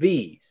all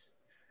V's.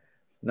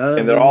 None of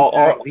them they're all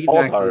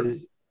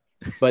VMAXs,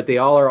 alt but they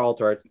all are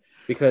alt arts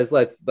because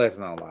let's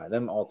not lie,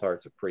 them alt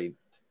arts are pretty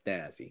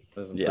snazzy.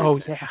 Oh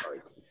yeah.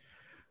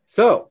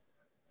 So,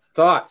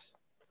 thoughts?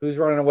 Who's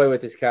running away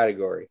with this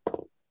category?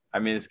 I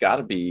mean, it's got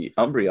to be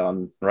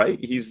Umbreon, right?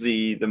 He's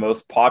the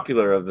most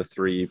popular of the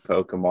 3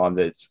 Pokemon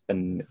that's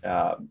been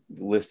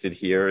listed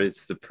here.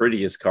 It's the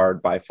prettiest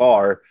card by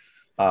far.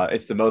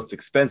 It's the most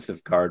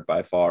expensive card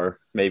by far.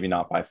 Maybe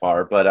not by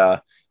far,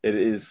 but it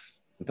is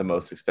the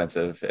most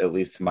expensive, at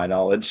least to my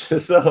knowledge.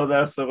 So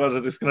that's what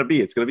it's going to be.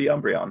 It's going to be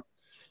Umbreon.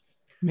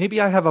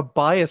 Maybe I have a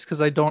bias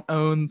because I don't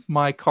own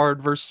my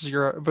card versus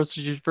your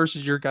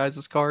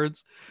guys'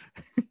 cards.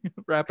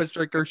 Rapid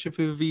Strike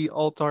Urshifu V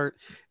Alt Art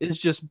is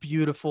just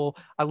beautiful.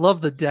 I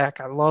love the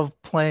deck. I love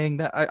playing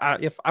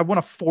that. If I want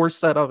a 4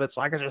 set of it, so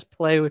I can just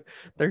play with.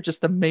 They're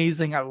just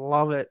amazing. I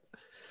love it.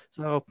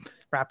 So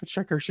Rapid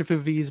Strike Urshifu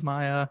V is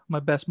my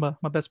best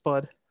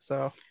bud.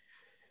 So,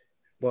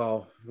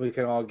 well, we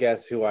can all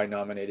guess who I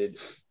nominated.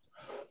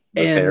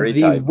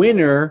 The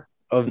winner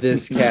of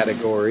this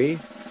category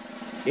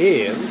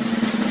is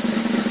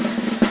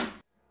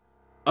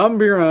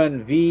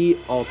Umbreon V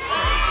Alt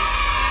Art.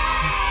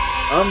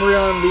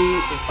 Umbreon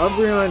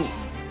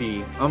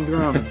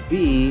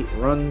B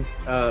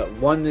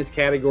won this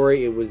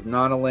category. It was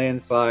not a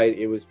landslide.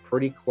 It was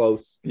pretty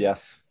close.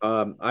 Yes.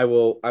 I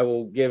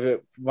will give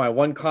it my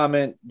one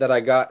comment that I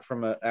got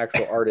from an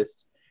actual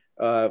artist.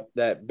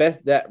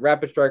 That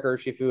Rapid Strike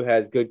Urshifu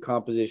has good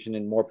composition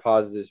and more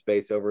positive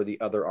space over the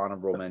other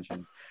honorable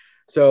mentions.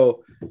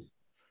 So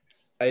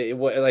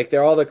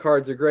all the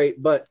cards are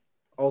great, but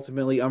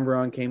ultimately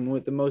Umbreon came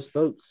with the most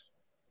votes.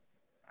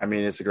 I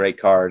mean, it's a great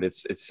card.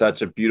 It's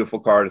such a beautiful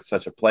card. It's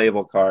such a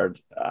playable card.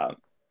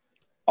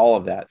 All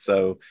of that.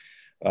 So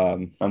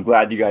I'm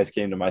glad you guys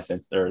came to my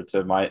sense or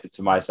to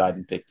my side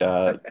and picked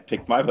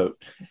my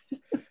vote.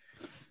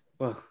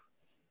 Well,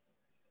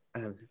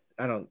 I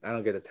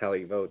don't get to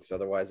tally votes.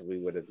 Otherwise, we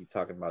would be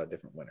talking about a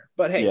different winner.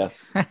 But hey,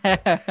 yes.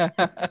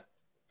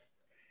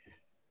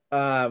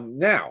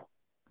 Now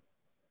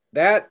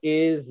that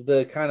is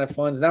the kind of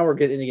funds. Now we're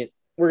gonna get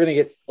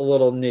a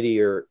little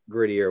nittier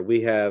grittier.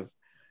 We have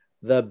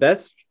the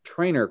best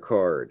trainer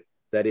card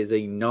that is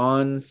a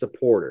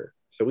non-supporter.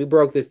 So we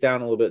broke this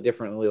down a little bit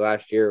differently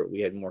last year. We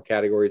had more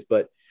categories,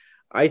 but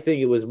I think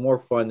it was more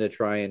fun to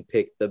try and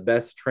pick the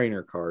best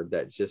trainer card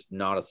that's just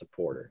not a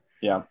supporter.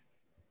 Yeah.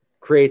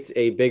 Creates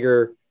a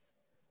bigger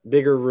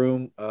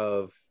room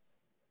of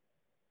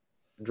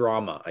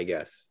drama, I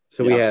guess.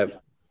 So we have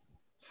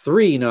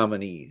 3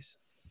 nominees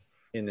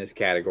in this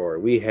category.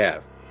 We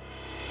have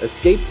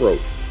Escape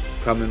Rope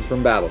coming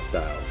from Battle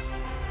Styles,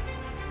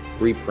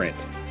 reprint.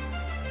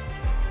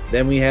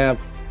 Then we have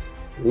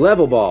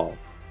Level Ball,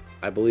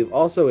 I believe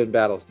also in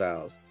Battle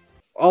Styles,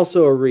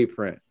 also a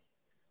reprint.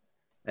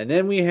 And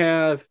then we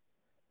have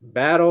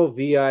Battle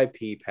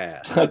VIP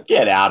Pass.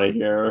 Get out of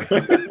here.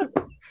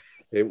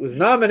 It was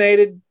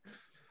nominated.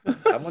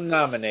 Someone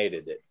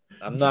nominated it.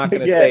 I'm not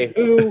going to say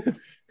who.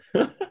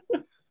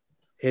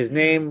 His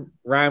name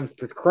rhymes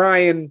with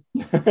crying.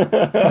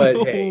 But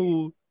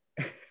hey.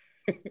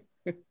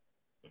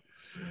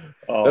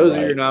 Those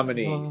are your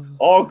nominees.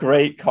 All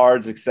great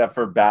cards except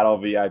for Battle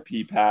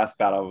VIP Pass.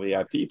 Battle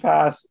VIP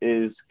Pass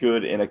is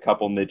good in a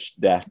couple niche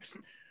decks.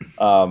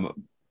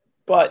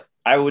 But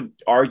I would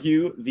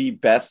argue the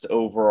best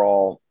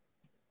overall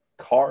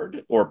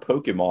card or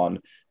Pokemon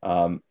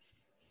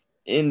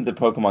in the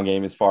Pokemon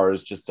game as far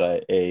as just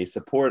a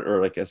support or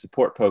like a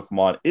support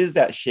Pokemon is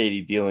that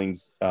Shady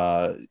Dealings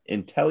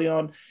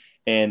Inteleon.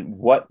 And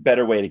what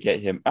better way to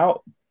get him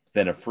out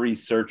than a free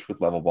search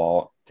with Level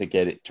Ball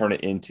to turn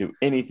it into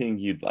anything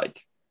you'd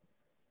like.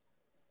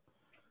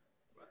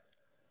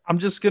 I'm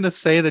just gonna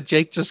say that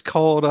Jake just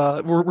called.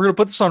 We're gonna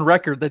put this on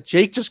record that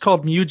Jake just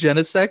called Mew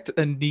Genesect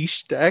a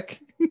niche deck.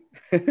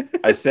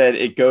 I said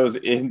it goes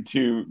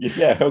into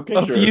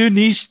A few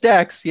niche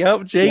decks.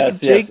 Yep,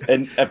 Jake.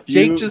 And a few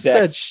Jake just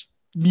decks.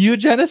 said Mew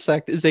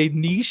Genesect is a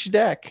niche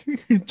deck.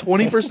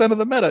 20% of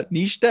the meta,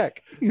 niche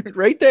deck.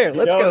 Right there.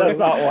 Let's go. That's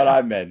not what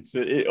I meant.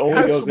 It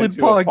only goes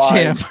into a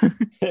five.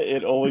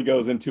 It only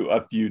goes into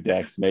a few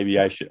decks. Maybe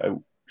I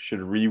should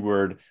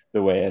reword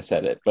the way I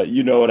said it, but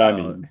you know what I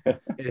mean.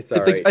 It's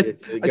all right.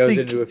 It goes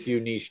into a few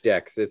niche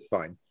decks. It's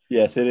fine.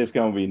 Yes, it is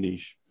going to be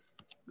niche.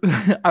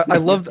 I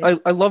love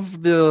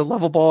the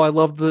level ball. I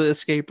love the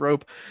escape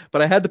rope,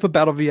 but I had to put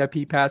Battle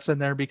VIP Pass in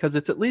there because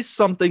it's at least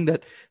something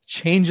that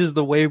changes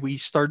the way we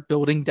start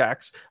building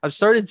decks. I've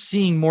started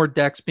seeing more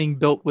decks being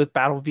built with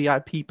Battle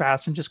VIP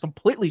Pass and just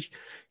completely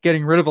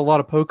getting rid of a lot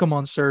of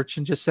Pokemon search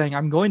and just saying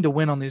I'm going to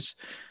win on these.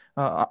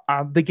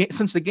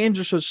 Since the games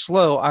are so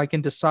slow, I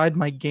can decide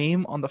my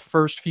game on the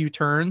first few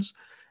turns,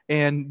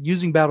 and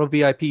using Battle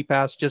VIP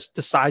Pass just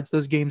decides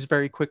those games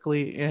very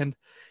quickly. And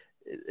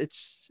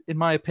it's, in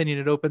my opinion,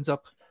 it opens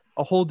up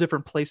a whole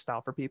different play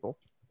style for people.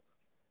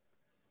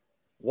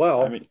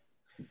 Well, I mean,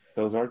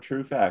 those are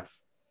true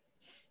facts.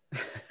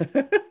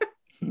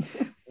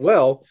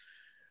 Well,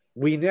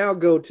 we now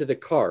go to the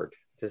card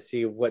to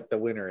see what the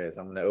winner is.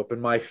 I'm going to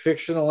open my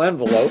fictional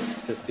envelope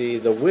to see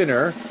the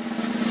winner.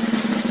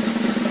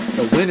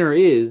 The winner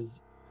is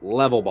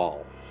Level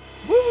Ball.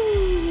 Woo!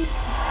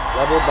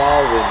 Level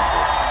Ball wins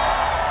it.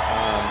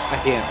 I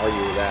can't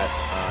argue with that.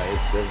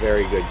 It's a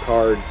very good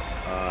card.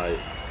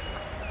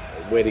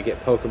 Way to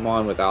get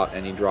Pokemon without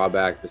any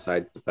drawback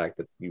besides the fact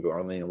that you are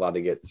only allowed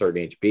to get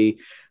certain HP.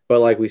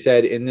 But like we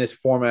said, in this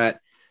format,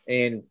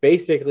 and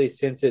basically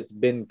since it's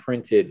been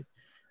printed,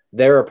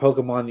 there are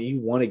Pokemon that you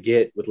want to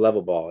get with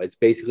Level Ball. It's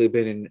basically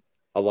been in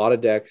a lot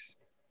of decks.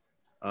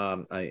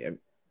 I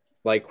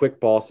like Quick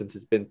Ball since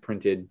it's been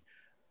printed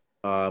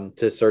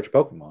to search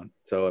Pokemon.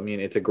 So, I mean,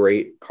 it's a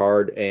great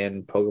card,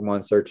 and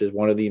Pokemon search is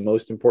one of the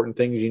most important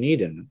things you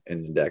need in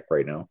the deck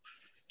right now.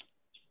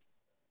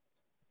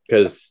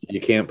 Because you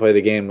can't play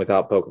the game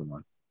without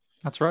Pokemon.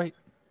 That's right.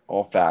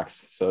 All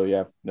facts. So,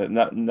 yeah,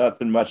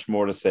 nothing much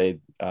more to say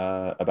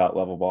about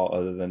Level Ball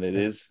other than it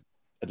is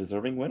a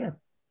deserving winner.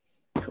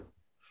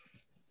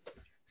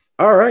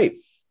 All right.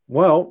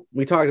 Well,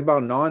 we talked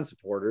about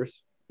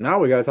non-supporters. Now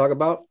we got to talk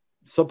about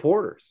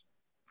supporters.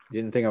 You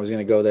didn't think I was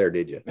going to go there,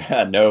 did you?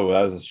 No,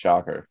 that was a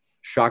shocker.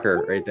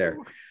 Shocker right there.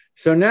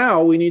 So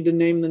now we need to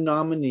name the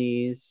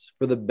nominees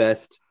for the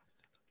best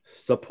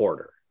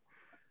supporter.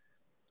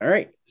 All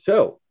right.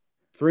 So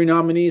 3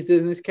 nominees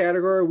in this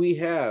category. We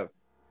have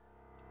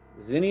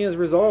Zinnia's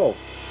Resolve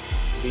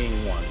being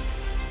one.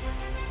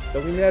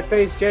 Don't give me that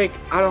face, Jake.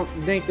 I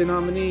don't name the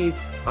nominees.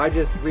 I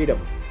just read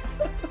them.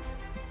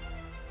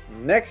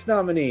 Next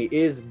nominee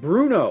is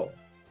Bruno.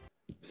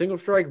 Single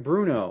Strike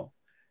Bruno.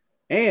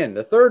 And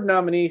the third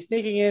nominee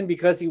sneaking in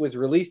because he was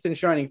released in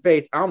Shining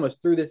Fates. I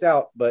almost threw this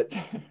out, but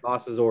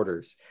Boss's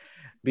orders.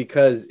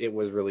 Because it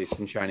was released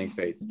in Shining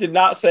Fates. Did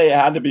not say it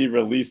had to be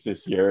released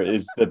this year.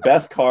 It's the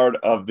best card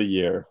of the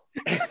year.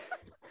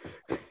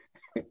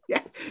 Yeah,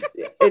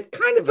 it's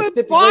kind of a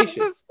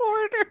stipulation. Boss's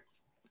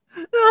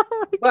orders.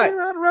 Oh, but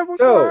Rebel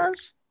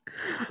Clash.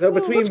 So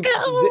between let's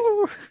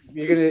go.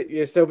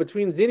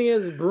 Between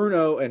Zinnia's,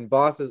 Bruno, and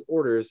Boss's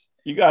orders,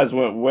 you guys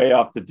went way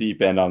off the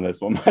deep end on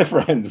this one, my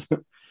friends.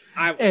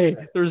 Hey,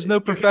 there's no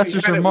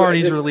Professors or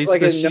Marnies released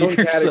like this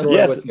year. So.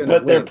 Yes,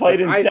 but they're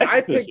played in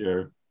decks this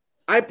year.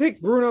 I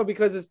picked Bruno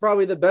because it's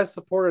probably the best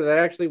supporter that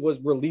actually was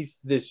released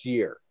this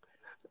year.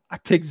 I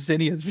picked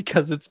Zinnia's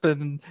because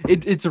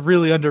it's a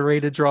really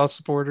underrated draw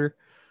supporter.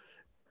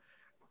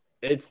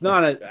 It's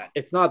not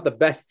the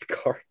best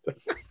card.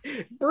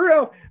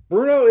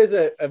 Bruno is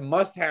a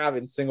must-have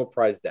in single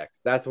prize decks.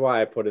 That's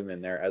why I put him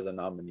in there as a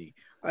nominee.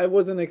 I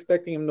wasn't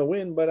expecting him to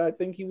win, but I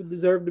think he would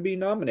deserve to be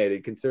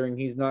nominated considering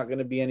he's not going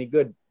to be any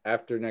good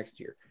after next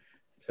year.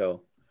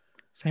 So,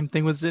 same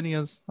thing with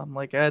Zinnia's. I'm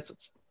like,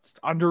 it's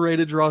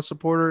underrated draw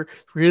supporter,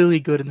 really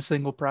good in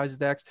single prize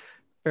decks,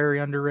 very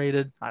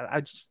underrated.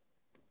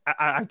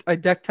 I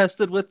deck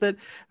tested with it,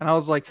 and I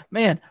was like,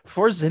 man,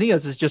 4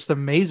 Zinnias is just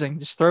amazing.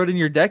 Just throw it in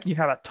your deck, and you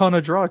have a ton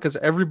of draw because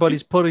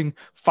everybody's putting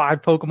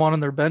 5 Pokemon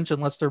on their bench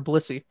unless they're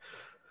Blissey.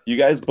 You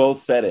guys both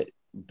said it.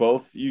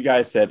 Both you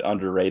guys said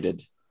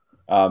underrated.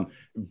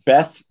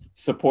 Best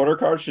supporter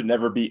card should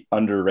never be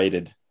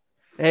underrated.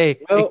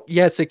 Hey,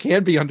 yes, it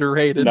can be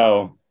underrated.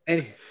 No.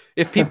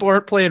 If people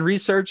aren't playing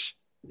research,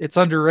 it's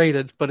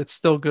underrated, but it's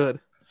still good.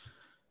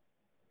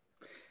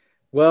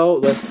 Well,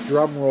 let's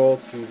drum roll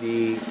to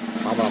the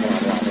blah, blah, blah,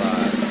 blah,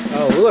 blah.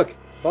 Oh, look,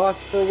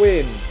 Boss for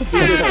win. He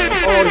just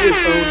all his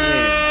own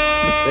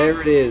win.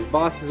 There it is.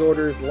 Boss's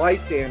orders.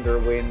 Lysander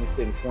wins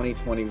in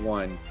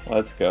 2021.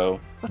 Let's go.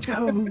 Let's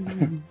go.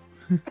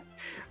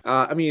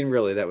 I mean,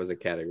 really, that was a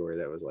category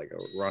that was like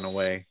a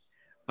runaway.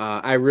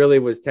 I really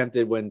was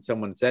tempted when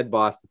someone said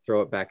Boss to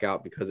throw it back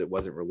out because it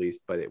wasn't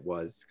released, but it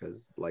was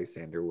because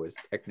Lysander was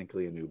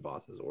technically a new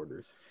Boss's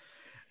orders.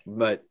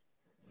 But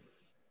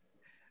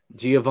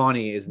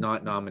Giovanni is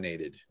not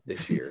nominated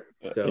this year.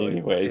 So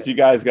anyways, you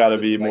guys got to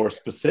be more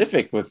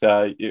specific with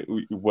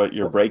what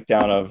your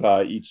breakdown of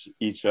each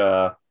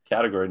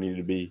category needed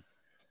to be.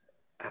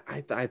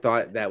 I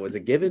thought that was a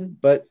given,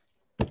 but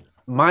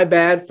my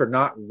bad for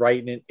not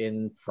writing it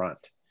in front.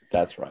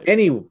 That's right.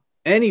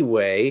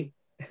 Anyway,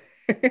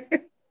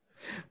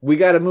 we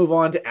got to move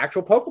on to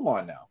actual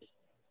Pokemon now.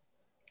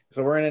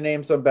 So we're going to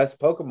name some best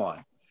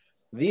Pokemon.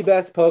 The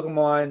best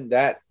Pokemon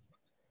that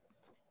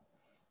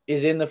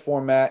is in the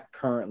format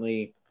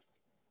currently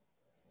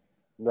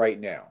right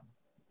now,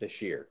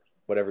 this year,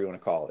 whatever you want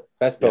to call it.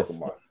 Best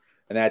Pokemon. Yes.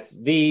 And that's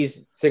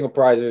these single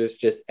prizers,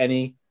 just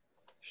any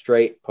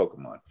straight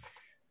Pokemon.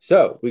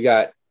 So we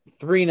got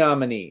 3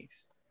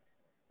 nominees.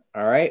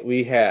 All right.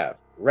 We have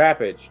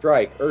Rapid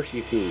Strike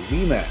Urshifu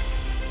VMAX.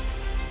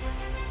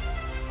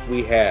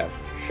 We have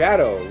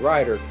Shadow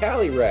Rider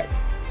Calyrex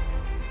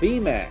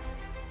VMAX.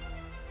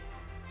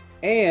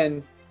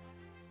 And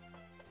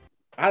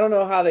I don't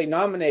know how they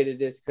nominated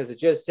this because it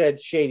just said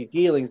Shady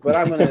Dealings, but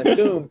I'm going to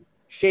assume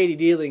Shady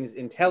Dealings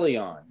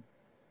Inteleon,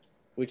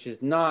 which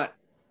is not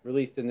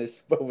released in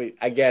this.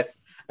 I guess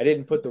I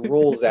didn't put the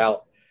rules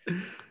out.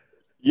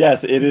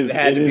 Yes, it is.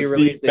 It is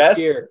the best.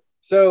 Year.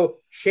 So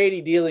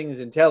Shady Dealings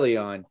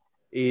Inteleon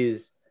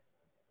is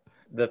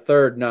the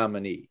 3rd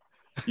nominee.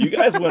 You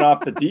guys went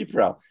off the deep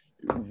route.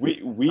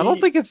 We I don't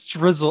think it's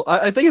Drizzle.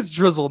 I think it's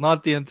Drizzle,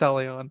 not the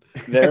Inteleon.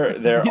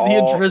 They're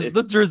all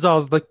the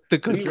Drizzle's the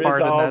good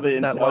card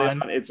in that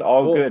line. It's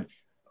all good.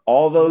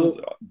 All those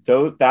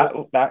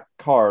that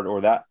card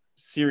or that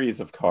series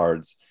of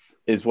cards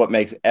is what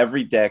makes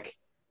every deck,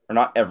 or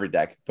not every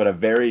deck, but a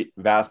very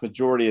vast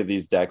majority of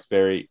these decks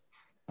very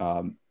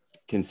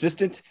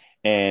consistent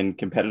and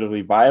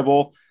competitively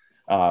viable.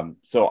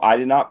 So I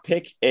did not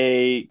pick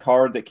a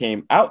card that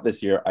came out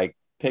this year. I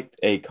picked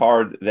a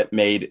card that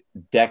made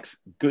decks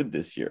good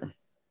this year.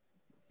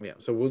 Yeah,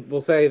 so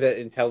we'll say that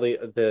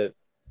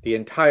the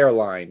entire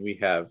line, we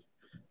have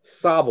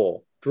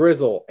Sobble,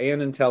 Drizzle,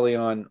 and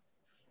Inteleon.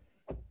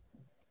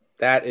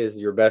 That is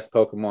your best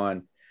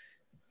Pokemon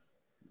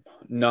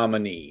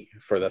nominee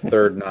for the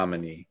 3rd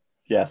nominee.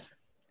 Yes.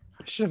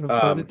 I should have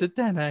voted it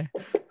then,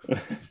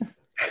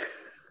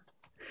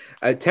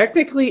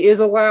 technically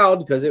is allowed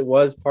because it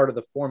was part of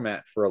the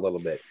format for a little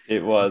bit.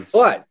 It was.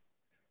 But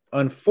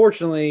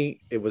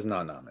unfortunately, it was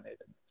not nominated.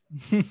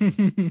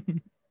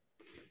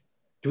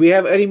 Do we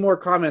have any more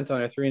comments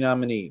on our 3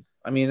 nominees?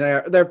 I mean,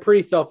 they're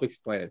pretty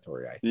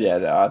self-explanatory. I think. Yeah,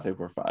 no, I think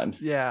we're fine.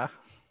 Yeah.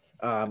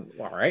 All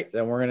right,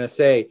 then we're going to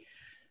say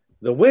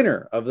the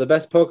winner of the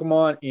best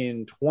Pokemon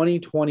in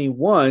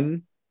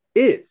 2021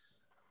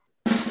 is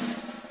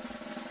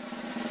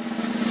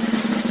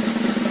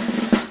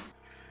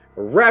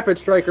Rapid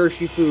Strike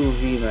Urshifu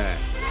VMAX.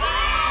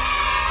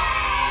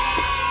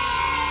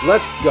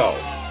 Let's go.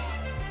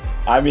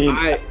 I mean,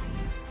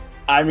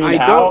 I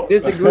don't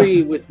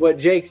disagree with what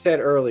Jake said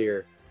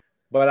earlier,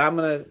 but I'm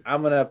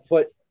gonna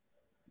put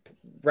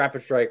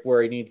Rapid Strike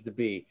where he needs to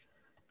be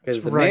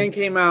because man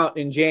came out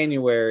in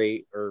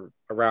January or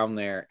around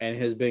there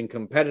and has been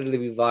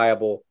competitively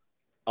viable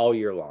all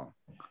year long.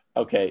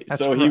 Okay,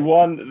 so he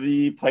won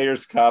the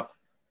Players' Cup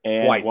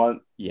and twice.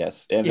 Won.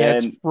 Yes, and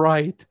that's then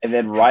right. And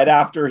then right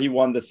after he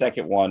won the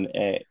second one,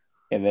 and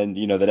then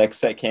the next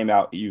set came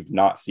out. You've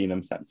not seen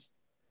him since.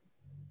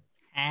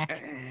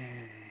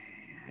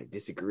 I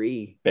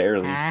disagree.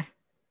 Barely. I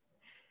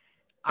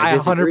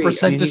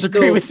 100%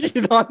 disagree with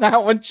you on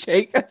that one,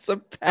 Jake. That's a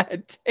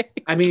bad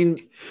take. I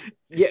mean,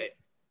 yeah.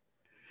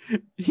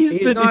 He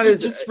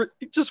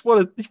just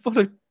won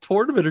a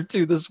tournament or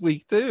 2 this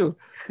week too.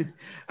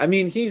 I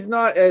mean, he's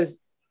not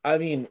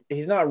running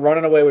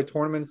away with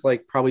tournaments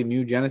like probably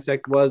Mew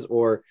Genesect was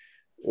or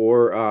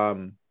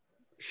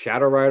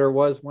Shadow Rider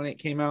was when it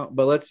came out.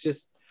 But I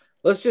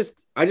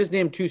just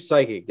named 2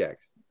 Psychic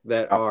decks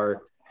that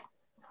are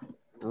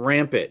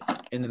rampant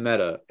in the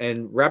meta,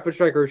 and Rapid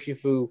Strike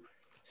Urshifu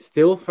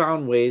still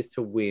found ways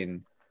to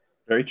win.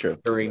 Very true.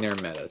 During their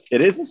metas.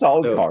 It is a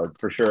solid card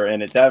for sure,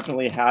 and it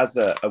definitely has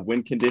a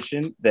win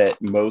condition that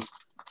most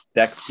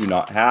decks do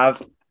not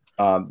have,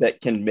 that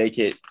can make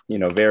it,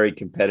 very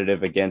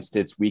competitive against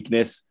its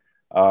weakness,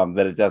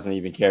 that it doesn't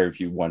even care if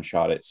you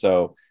one-shot it.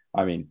 So,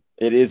 I mean,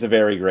 it is a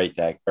very great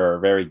deck,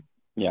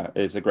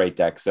 it's a great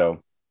deck.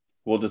 So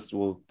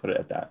we'll put it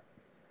at that.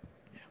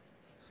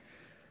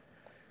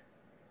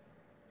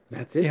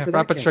 That's it. Yeah,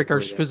 Rapid Strike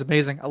Urshifu is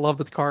amazing. I love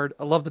the card.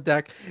 I love the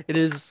deck. It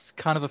is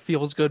kind of a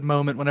feels good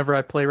moment whenever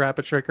I play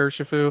Rapid Strike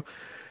Urshifu.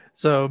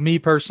 So me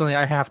personally,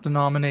 I have to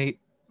nominate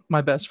my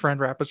best friend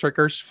Rapid Strike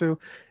Urshifu,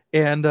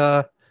 and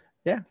love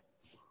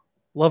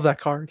that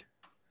card.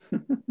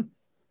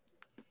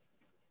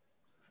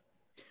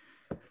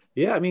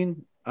 Yeah, I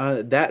mean,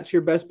 that's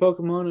your best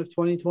Pokemon of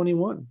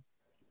 2021.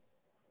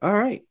 All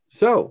right,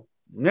 so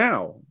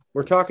now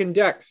we're talking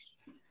decks.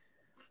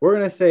 We're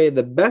gonna say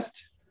the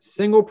best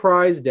single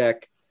prize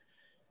deck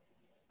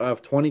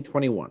of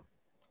 2021.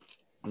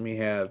 We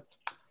have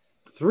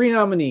 3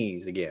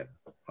 nominees again,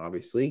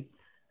 obviously.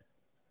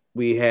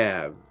 We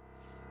have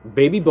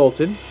Baby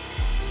Bolton,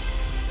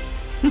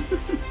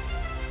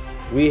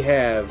 we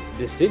have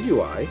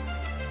Decidueye,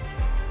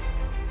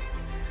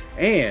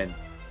 and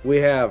we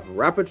have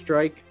Rapid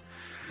Strike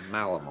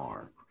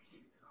Malamar.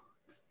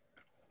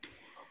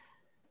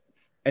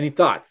 Any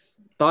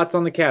thoughts? Thoughts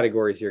on the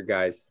categories here,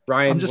 guys?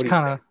 Ryan, I'm just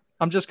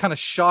kind of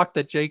shocked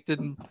that Jake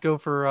didn't go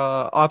for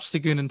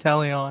Obstagoon and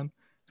Teleon.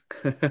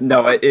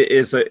 No,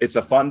 it's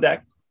a fun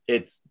deck.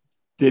 It's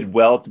did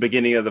well at the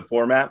beginning of the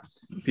format.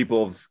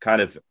 People have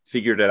kind of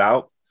figured it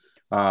out.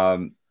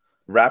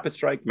 Rapid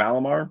Strike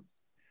Malamar,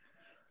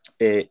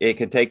 it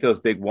can take those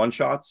big one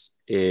shots.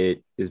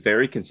 It is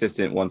very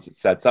consistent once it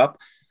sets up.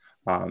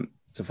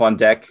 It's a fun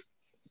deck.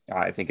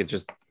 I think it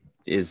just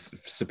is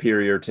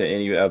superior to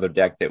any other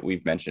deck that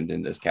we've mentioned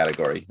in this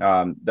category.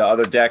 The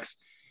other decks,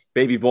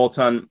 Baby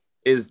Bolton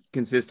is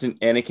consistent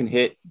and it can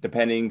hit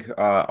depending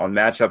on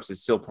matchups.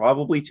 It's still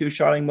probably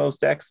two-shotting most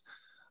decks.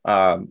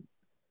 And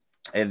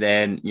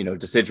then,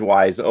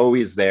 Decidueye is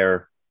always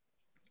there,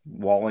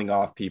 walling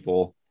off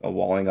people,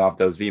 walling off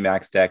those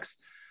VMAX decks.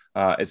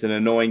 It's an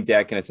annoying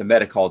deck and it's a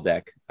Metacall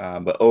deck.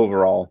 But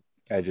overall,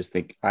 I just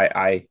think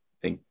I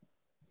think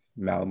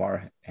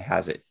Malamar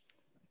has it.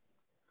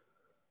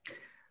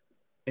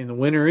 And the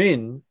winner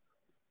in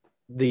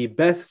the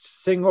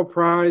best single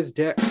prize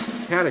deck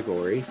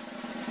category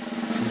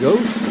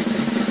goes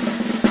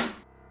to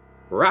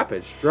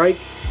Rapid Strike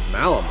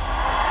Malamar.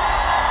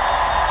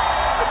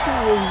 Let's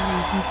go.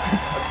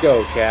 Let's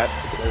go, chat.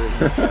 There is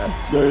no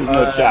chat. There is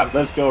no chat.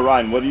 Let's go,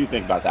 Ryan. What do you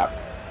think about that?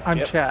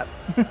 I'm chat.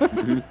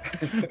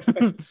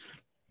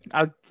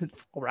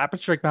 Rapid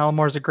Strike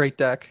Malamar is a great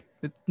deck.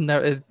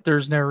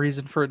 There's no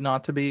reason for it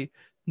not to be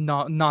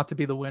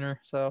the winner.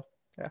 So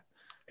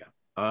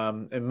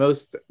and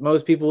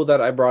most people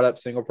that I brought up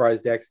single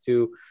prize decks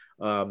to,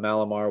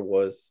 Malamar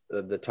was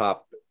the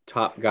top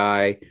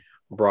guy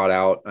brought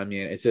out. I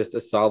mean, it's just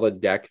a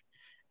solid deck,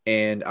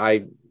 and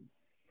I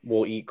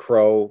will eat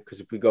crow because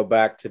if we go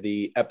back to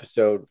the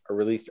episode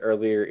released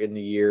earlier in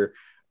the year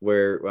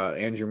where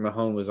Andrew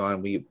Mahone was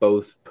on, we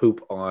both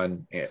poop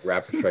on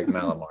Rapid Strike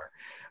Malamar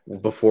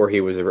before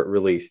he was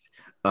released,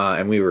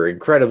 and we were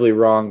incredibly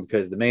wrong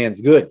because the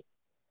man's good.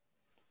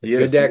 It's a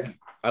good deck.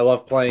 I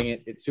love playing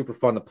it. It's super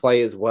fun to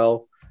play as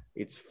well.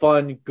 It's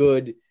fun,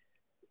 good,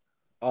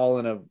 all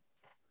in a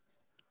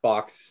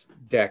box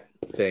deck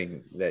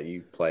thing that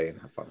you play and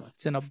have fun with.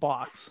 It's in a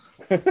box.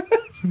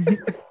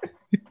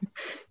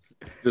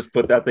 Just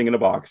put that thing in a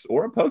box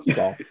or a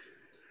Pokeball.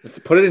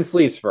 Just put it in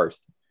sleeves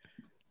first.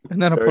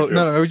 And then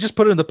we just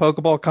put it in the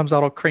Pokeball, it comes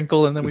out all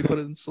crinkle, and then we put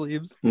it in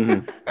sleeves.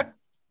 Mm-hmm.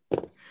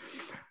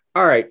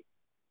 All right.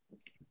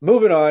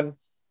 Moving on.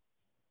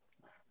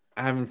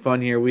 Having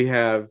fun here. We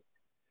have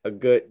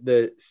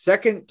the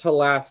second to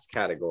last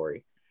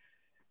category.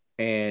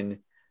 And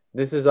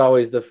this is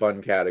always the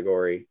fun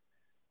category.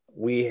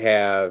 We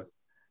have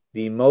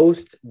the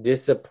most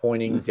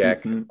disappointing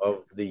deck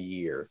of the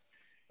year.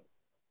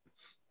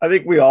 I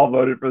think we all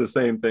voted for the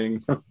same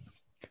thing.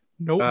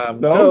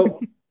 Nope. No.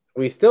 So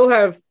we still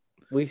have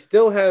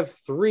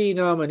three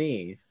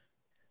nominees.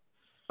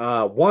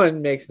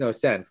 One makes no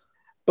sense,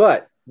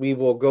 but we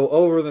will go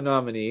over the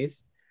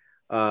nominees.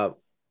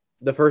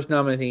 The first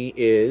nominee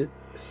is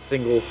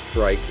Single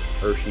Strike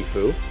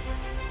Urshifu.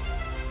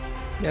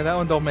 Yeah, that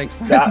one don't make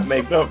sense. That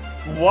makes no.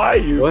 Why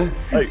you? What?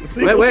 Like,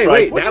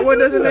 wait. That one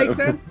doesn't make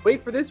sense.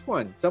 Wait for this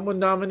one. Someone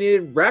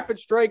nominated Rapid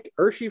Strike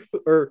Urshifu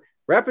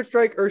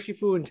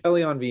and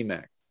Teleon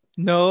VMAX.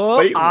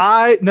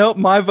 No,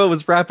 my vote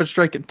was Rapid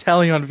Strike and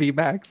Teleon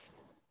VMAX.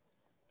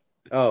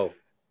 Oh,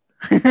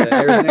 there's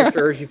an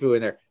extra Urshifu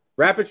in there.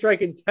 Rapid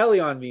Strike and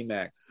Teleon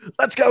VMAX.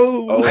 Let's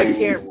go. Oh.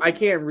 I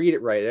can't read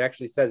it right. It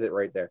actually says it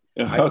right there.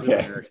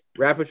 Okay.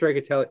 Rapid Strike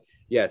and Teleon.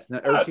 Yes.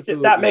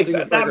 Urshifu, that makes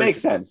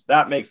sense.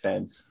 That makes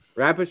sense.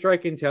 Rapid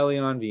Strike and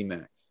Teleon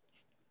VMAX.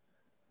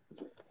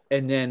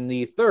 And then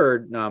the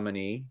third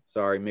nominee.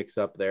 Sorry, mix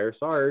up there.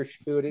 Sorry,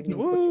 Urshifu. I didn't mean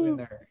to put you in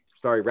there.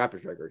 Sorry, Rapid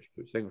Strike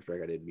Urshifu. Single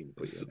Strike. I didn't mean to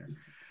put you in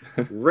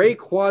there.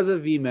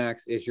 Rayquaza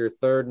VMAX is your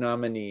third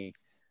nominee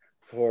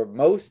for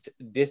most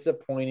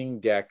disappointing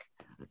deck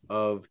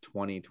of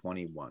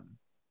 2021.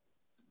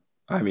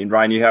 I mean,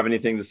 Ryan, you have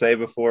anything to say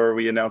before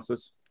we announce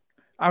this?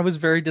 I was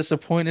very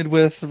disappointed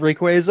with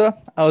Rayquaza.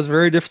 I was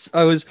very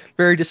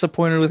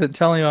disappointed with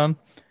Inteleon,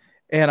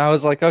 and I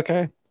was like,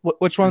 okay,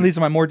 which one of these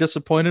am I more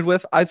disappointed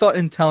with? I thought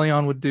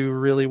Inteleon would do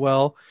really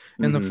well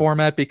in the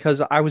format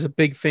because I was a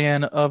big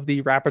fan of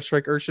the Rapid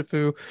Strike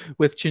Urshifu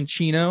with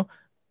Cinccino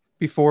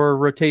before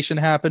rotation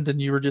happened,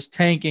 and you were just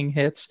tanking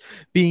hits,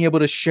 being able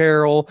to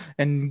Cheryl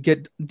and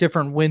get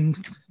different win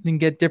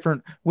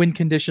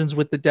conditions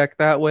with the deck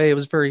that way. It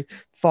was very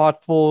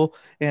thoughtful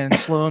and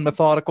slow and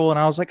methodical, and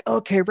I was like,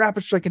 okay,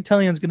 Rapid Strike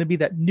Inteleon is going to be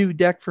that new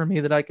deck for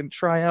me that I can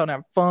try out and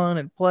have fun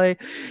and play.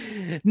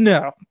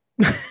 No.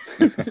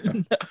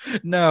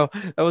 No,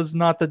 that was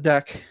not the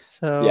deck.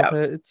 So yeah.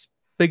 It's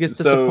biggest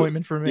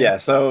disappointment for me. Yeah,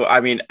 so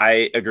I mean,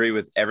 I agree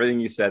with everything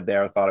you said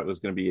there. I thought it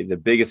was going to be the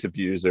biggest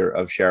abuser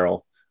of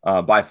Cheryl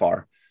by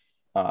far.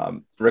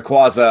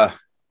 Rayquaza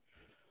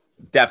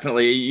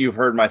definitely. You've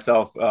heard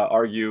myself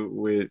argue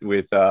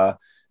with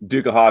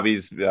Duke of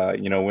Hobbies.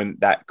 When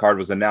that card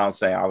was announced,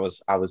 saying I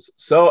was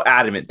so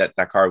adamant that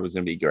that card was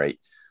going to be great.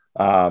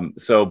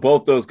 So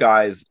both those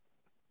guys,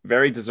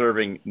 very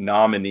deserving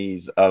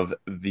nominees of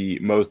the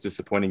most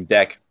disappointing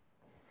deck.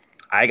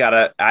 I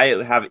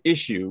have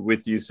issue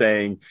with you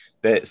saying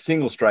that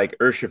Single Strike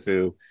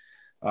Urshifu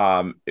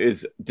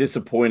is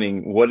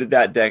disappointing. What did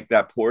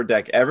that poor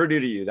deck ever do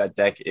to you? That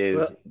deck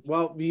is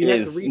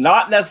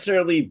not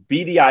necessarily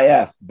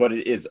BDIF, but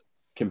it is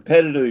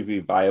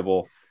competitively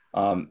viable.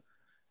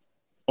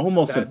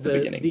 Almost since the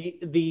beginning.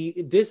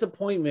 The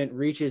disappointment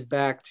reaches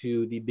back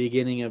to the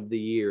beginning of the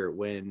year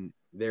when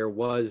there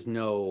was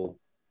no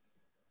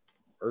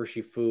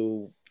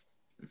Urshifu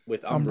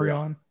with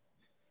Umbreon.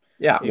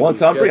 Yeah,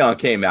 once Umbreon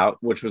came out,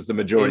 which was the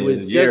majority of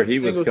the year, he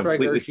was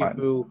completely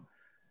fine.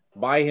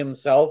 By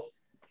himself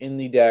in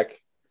the deck,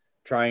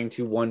 trying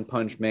to one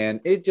punch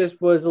man. It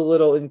just was a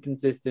little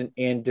inconsistent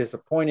and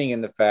disappointing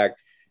in the fact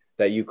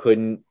that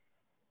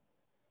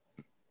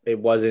it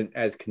wasn't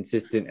as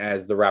consistent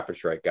as the Rapid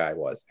Strike guy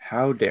was.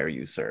 How dare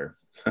you, sir?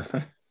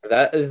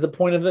 That is the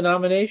point of the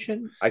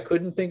nomination. I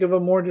couldn't think of a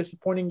more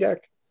disappointing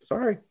deck.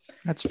 Sorry.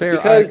 That's fair.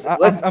 Because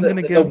I'm going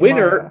to give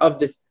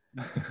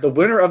the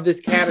winner of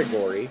this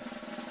category.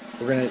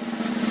 We're going to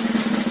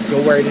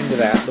go right into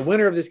that. The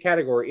winner of this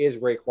category is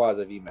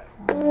Rayquaza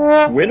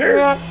VMAX. Winner?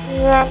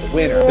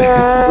 Winner.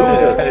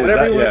 Loser.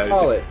 Whatever you want to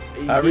call it.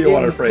 However you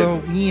want to phrase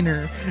it.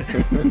 Wiener.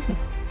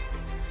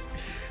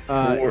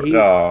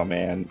 Oh,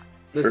 man.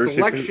 The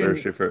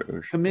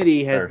selection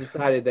committee has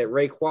decided that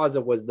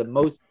Rayquaza was the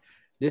most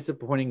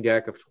disappointing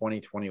deck of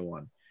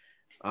 2021.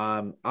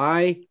 I'm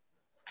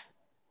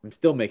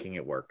still making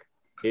it work.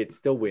 It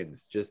still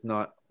wins, just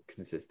not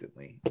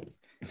consistently.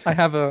 I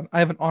have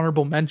an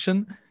honorable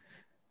mention.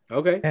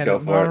 Okay. And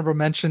an honorable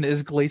mention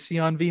is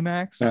Glaceon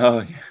VMAX.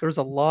 Oh, yeah. There's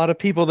a lot of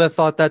people that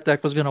thought that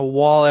deck was going to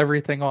wall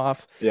everything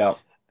off. Yeah.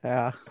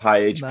 Yeah.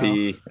 High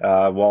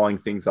HP, walling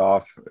things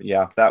off.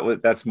 Yeah,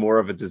 that's more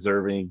of a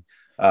deserving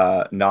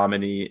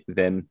nominee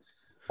than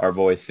our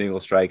boy Single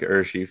Strike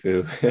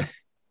Urshifu.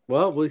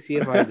 Well, we'll see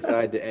if I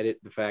decide to edit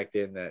the fact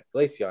in that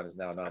Glaceon is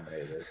now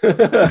nominated.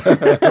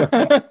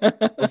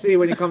 We'll see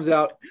when he comes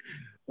out.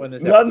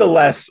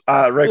 Nonetheless,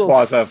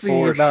 Rayquaza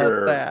for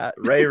sure. That.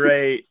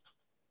 Ray.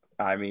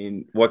 I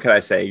mean, what can I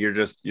say? You're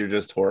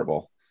just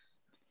horrible.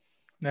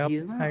 Nope,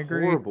 he's not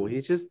horrible.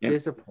 He's just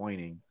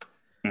disappointing.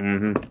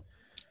 Mm-hmm.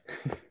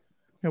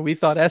 We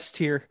thought S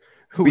tier.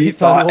 We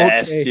thought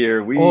S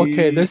tier.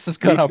 This is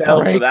gonna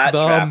break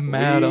the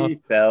meta. We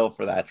fell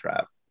for that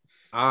trap.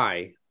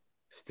 I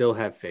still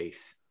have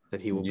faith that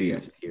he will be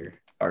S tier.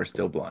 Are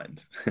still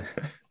blind.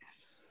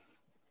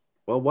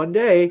 Well, one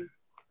day,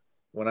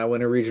 when I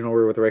win a regional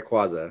with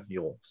Rayquaza,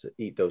 you'll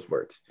eat those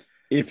words.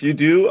 If you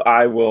do,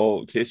 I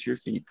will kiss your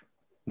feet.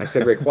 I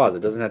said Rayquaza.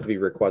 It doesn't have to be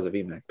Rayquaza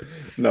VMAX.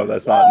 No,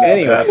 that's not.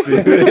 Anyway.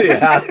 It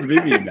has to be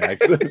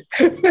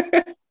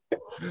VMAX.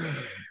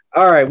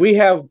 All right, we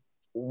have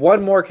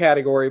one more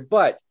category,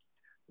 but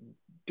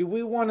do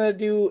we want to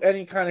do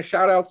any kind of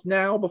shout outs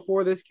now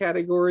before this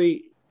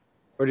category,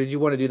 or did you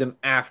want to do them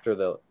after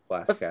the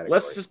last category?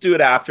 Let's just do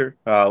it after.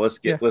 Let's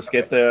get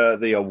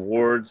the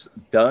awards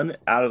done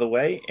out of the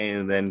way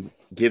and then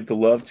give the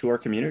love to our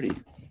community.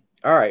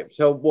 All right,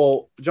 so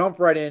we'll jump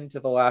right into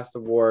the last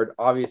award.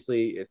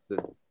 Obviously, it's an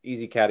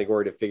easy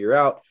category to figure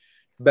out.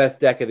 Best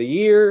deck of the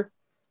year.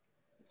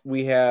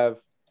 We have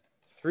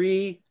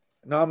 3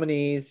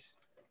 nominees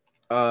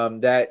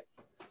that,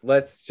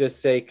 let's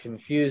just say,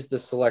 confused the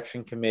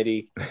selection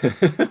committee.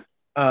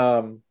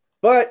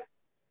 But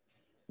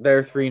there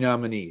are 3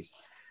 nominees.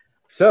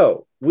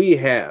 So we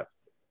have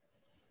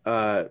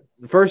the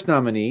first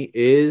nominee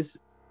is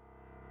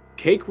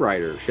Cake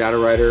Rider,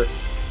 Shadow Rider,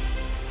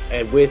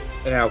 and with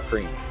an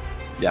Alcrene.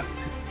 Yeah.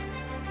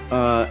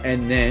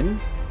 And then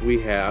we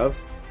have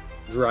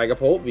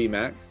Dragapult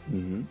VMAX.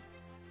 Mm-hmm.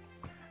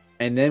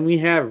 And then we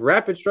have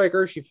Rapid Strike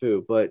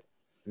Urshifu, but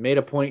made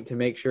a point to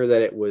make sure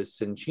that it was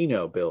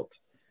Cinchino built.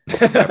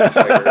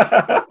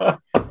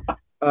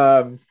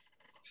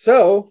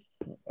 So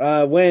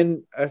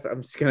when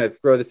I'm just going to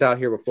throw this out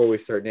here before we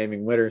start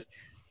naming winners,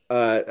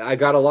 I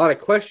got a lot of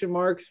question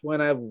marks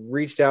when I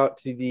reached out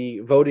to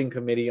the voting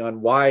committee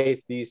on why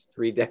it's these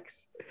 3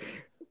 decks.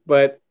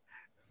 But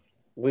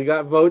we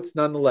got votes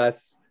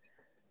nonetheless.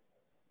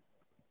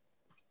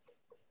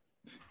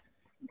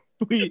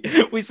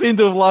 We seem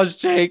to have lost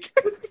Jake.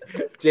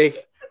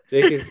 Jake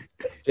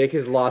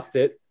has lost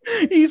it.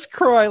 He's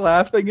cry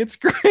laughing. It's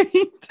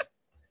great.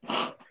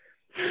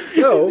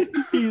 So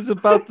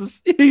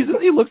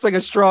he looks like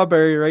a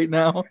strawberry right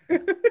now.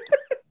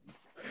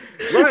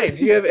 Ryan,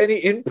 do you have any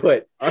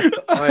input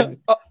on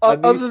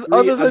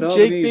other than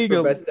Jake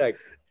being best deck?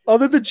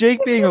 Other than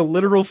Jake being a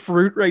literal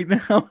fruit right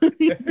now,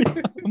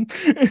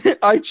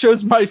 I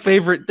chose my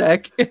favorite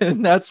deck,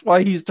 and that's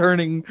why he's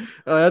turning.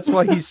 That's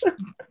why he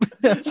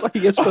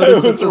gets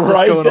photosynthesis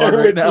going on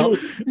right now.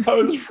 I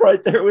was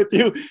right there with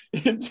you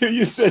until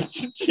you said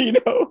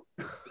Cinchino.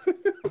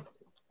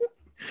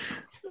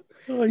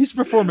 He's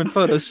performing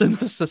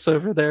photosynthesis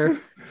over there.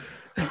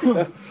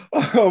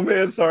 Oh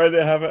man, sorry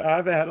I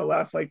haven't had a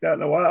laugh like that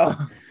in a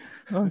while.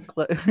 I'm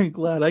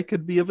glad I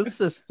could be of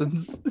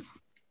assistance.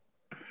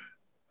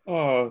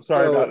 Oh,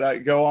 sorry about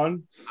that. Go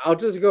on. I'll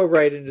just go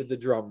right into the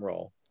drum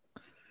roll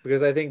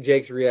because I think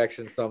Jake's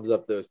reaction sums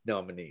up those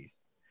nominees.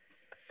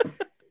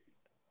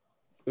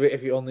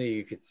 If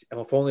only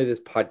this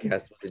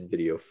podcast was in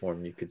video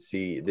form, you could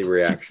see the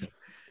reaction.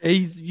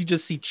 You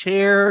just see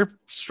chair,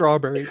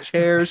 strawberry,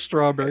 chair,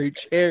 strawberry,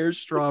 chair,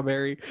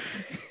 strawberry.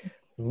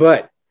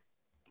 But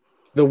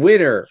the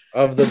winner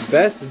of the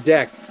best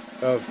deck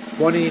of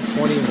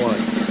 2021,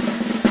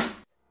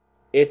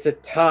 it's a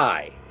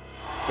tie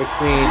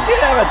between. You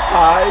have a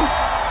tie.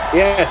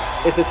 Yes,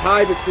 it's a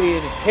tie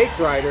between Cake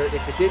Rider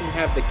if it didn't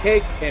have the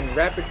cake and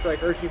Rapid Strike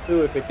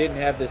Urshifu if it didn't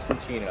have the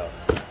Cinccino.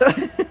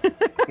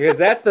 Because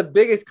that's the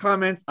biggest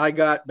comments I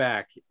got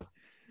back.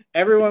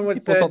 Everyone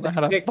would say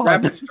pick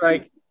Rapid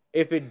Strike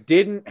if it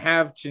didn't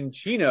have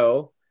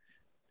Cinccino,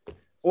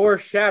 or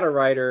Shadow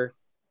Rider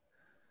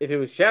if it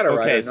was Shadow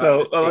Rider. Okay,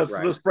 so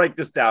let's break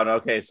this down.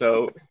 Okay,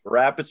 so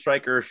Rapid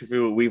Strike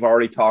Urshifu, we've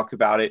already talked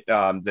about it.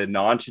 The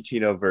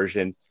non-Cinccino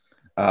version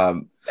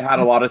had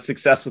a lot of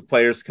success with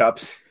Players'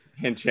 Cups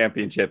and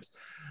championships,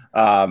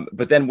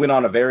 but then went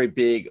on a very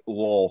big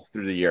lull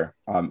through the year.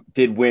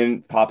 Did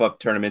win pop-up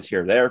tournaments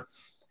here or there.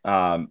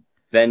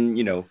 Then,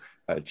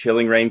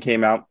 Chilling Reign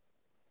came out,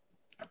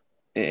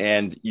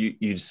 and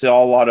you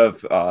saw a lot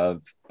of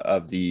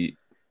the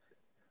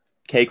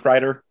Cake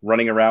Rider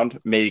running around,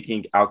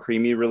 making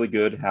Alcremie really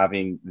good,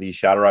 having the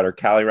Shadow Rider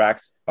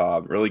Calyrax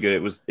really good.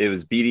 It was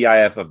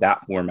BDIF of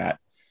that format.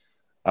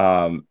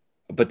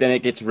 But then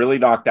it gets really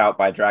knocked out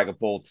by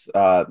Dragapult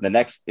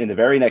in the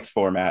very next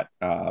format,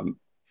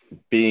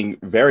 being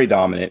very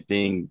dominant,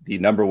 being the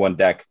number one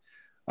deck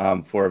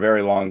for a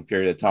very long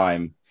period of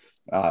time.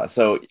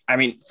 So, I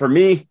mean, for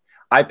me,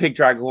 I picked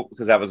Dragapult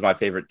because that was my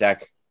favorite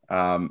deck.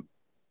 I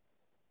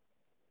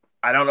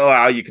don't know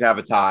how you can have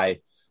a tie.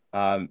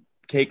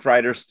 Cake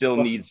Rider still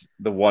needs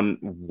the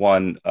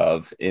one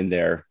of in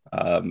there.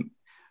 The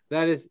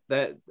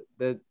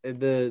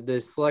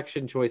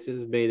selection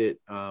choices made it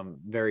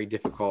very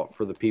difficult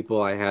for the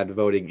people I had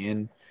voting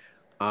in.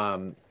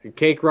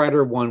 Cake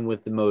Rider won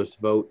with the most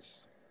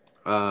votes.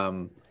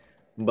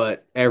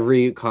 But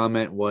every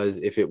comment was,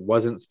 if it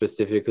wasn't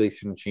specifically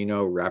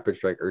Cinccino, Rapid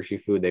Strike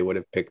Urshifu, they would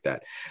have picked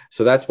that.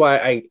 So that's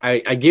why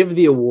I give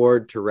the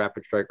award to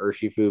Rapid Strike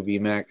Urshifu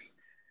VMAX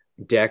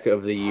deck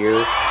of the year,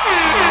 not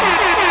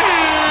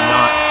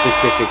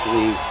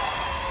specifically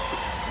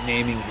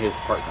naming his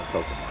partner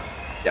Pokemon.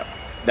 Yeah,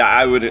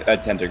 I would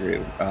tend to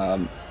agree.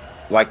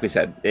 Like we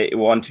said, it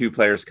won 2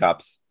 Players'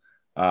 Cups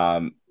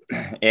and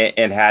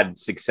had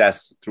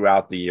success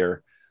throughout the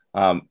year.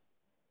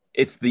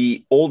 It's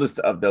the oldest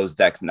of those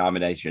deck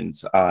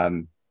nominations.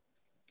 And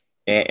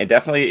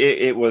definitely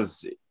it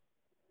was,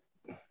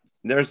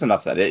 there's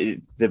enough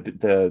said.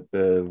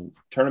 The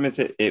tournaments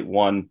it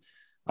won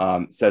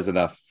says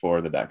enough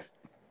for the deck.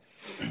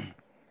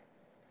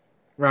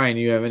 Ryan,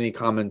 you have any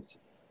comments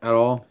at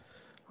all?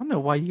 I don't know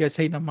why you guys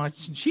hating on my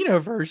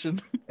Cinccino version.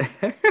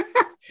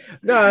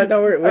 No,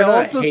 we're I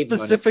also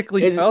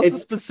specifically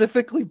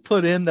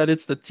put in that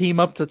it's the team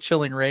up to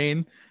Chilling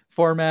Reign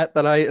format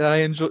that I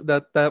enjoyed.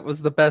 That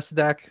was the best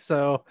deck.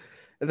 So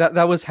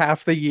that was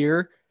half the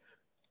year.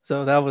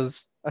 So that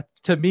was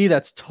to me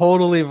that's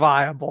totally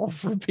viable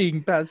for being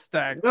best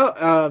deck.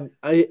 No,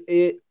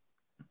 I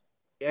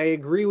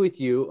agree with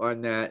you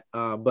on that.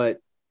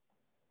 But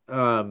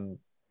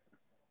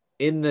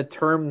in the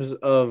terms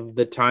of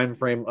the time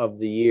frame of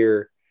the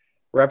year,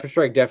 Rapid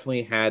Strike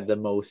definitely had the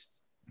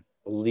most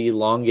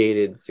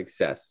elongated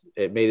success.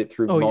 It made it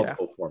through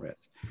multiple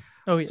formats.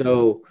 Oh yeah.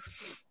 So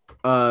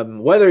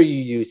whether you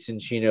use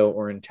Cinccino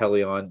or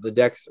Inteleon, the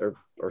decks are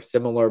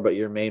similar, but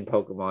your main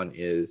Pokemon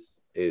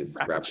is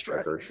Rapid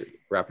Strike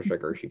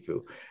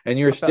Urshifu, and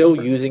you're still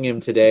using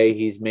him today.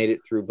 He's made it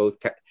through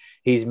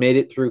he's made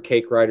it through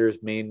Cake Rider's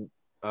main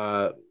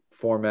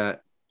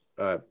format,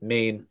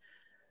 main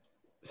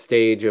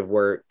stage of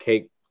where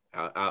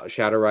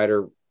Shadow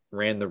Rider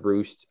ran the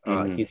roost.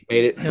 He's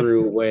made it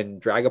through when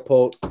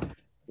Dragapult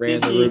ran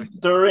the roost.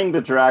 During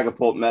the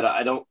Dragapult meta,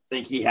 I don't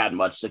think he had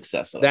much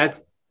success at all.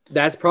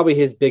 That's probably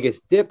his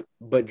biggest dip,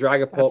 but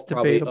Dragapult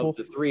probably of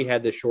the 3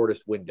 had the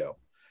shortest window.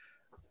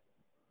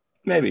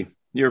 Maybe.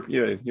 You're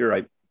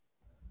right.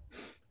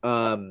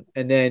 And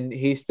then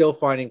he's still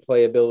finding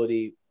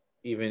playability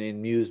even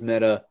in Muse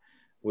meta,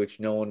 which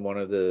no one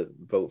wanted to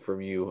vote for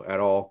Mew at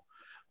all.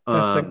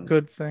 That's a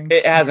good thing.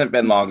 It hasn't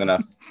been long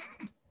enough.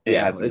 It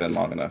hasn't been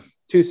long enough.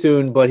 Too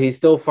soon, but he's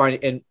still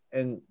finding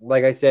and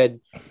like I said,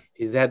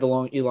 he's had the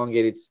long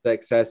elongated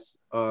success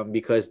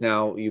because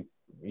now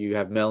you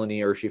have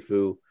Melanie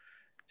Urshifu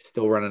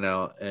still running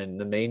out,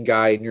 and the main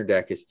guy in your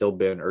deck has still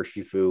been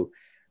Urshifu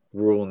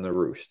ruling the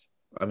roost.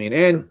 I mean,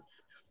 and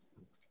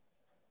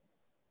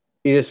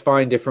you just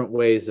find different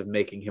ways of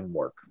making him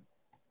work.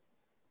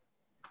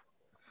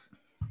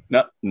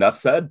 No, enough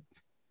said.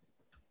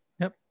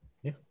 Yep.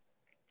 Yeah.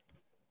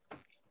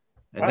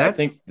 And I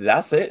think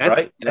that's it,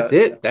 right? That's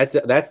it.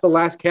 That's the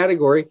last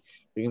category.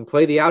 we can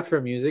play the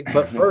outro music.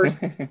 But first,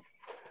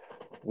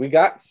 we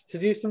got to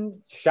do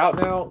some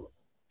shouting out,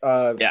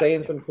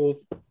 saying some cool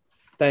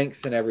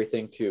thanks and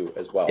everything too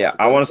as well. Yeah,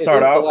 I want to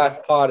start out the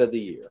last pod of the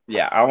year.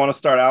 Yeah, I want to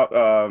start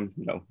out.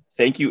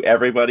 Thank you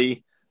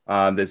everybody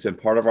that's been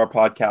part of our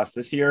podcast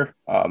this year.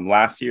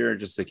 Last year,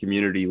 just the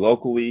community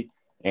locally,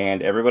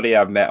 and everybody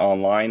I've met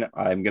online.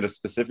 I'm going to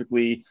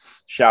specifically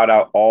shout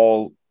out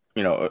all,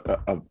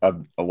 a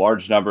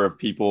large number of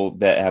people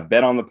that have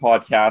been on the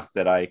podcast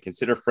that I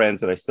consider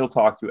friends that I still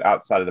talk to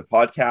outside of the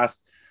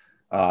podcast.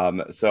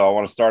 So I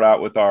want to start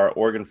out with our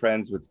Oregon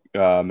friends with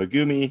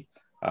Megumi,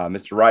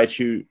 Mr.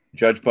 Raichu,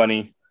 Judge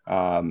Bunny.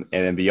 And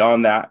then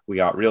beyond that, we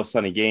got Real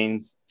Sunny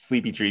Gaines,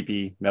 Sleepy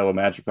Dreepy, Mellow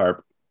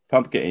Magikarp,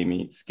 Pumpkin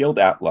Amy, Skilled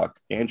Atluck,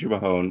 Andrew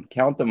Mahone,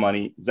 Count the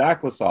Money,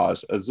 Zach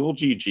Lesage, Azul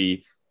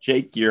GG,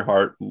 Jake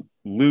Gearhart,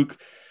 Luke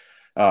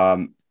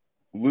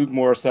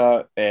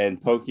Morsa,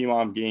 and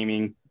Pokemon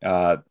Gaming.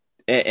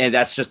 And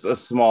that's just a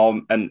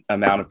small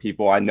amount of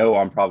people. I know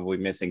I'm probably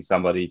missing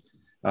somebody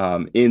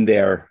in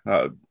there,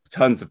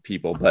 tons of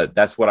people, but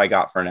that's what I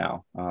got for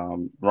now.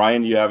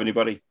 Ryan, you have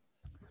anybody?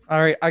 All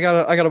right, I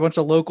got a bunch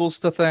of locals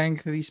to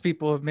thank. These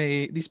people have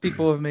made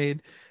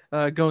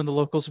going to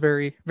locals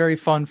very, very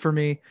fun for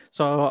me.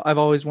 So I've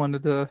always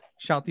wanted to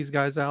shout these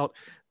guys out.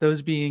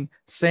 Those being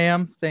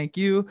Sam, thank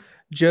you,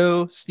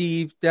 Joe,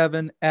 Steve,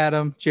 Devin,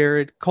 Adam,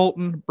 Jared,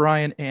 Colton,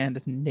 Brian,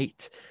 and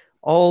Nate.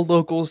 All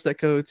locals that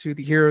go to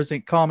the Heroes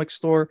Inc. comic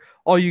store.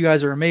 All you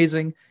guys are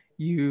amazing.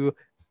 You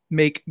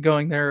make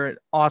going there an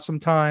awesome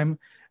time.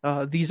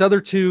 These other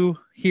two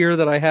here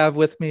that I have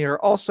with me are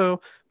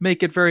also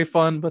make it very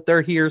fun, but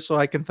they're here so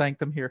I can thank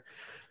them here.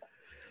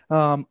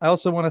 I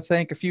also want to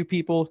thank a few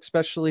people,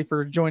 especially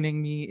for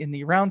joining me in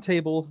the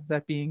roundtable,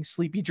 that being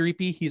Sleepy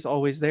Dreepy. He's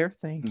always there.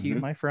 Thank you,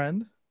 my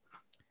friend.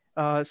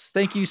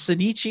 Thank you,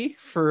 Sonichi,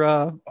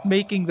 for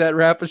making that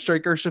Rapid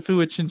Strike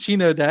Urshifu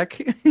Chinchino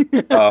deck.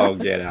 Oh,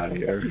 get out of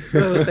here.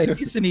 So, thank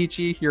you,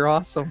 Sonichi. You're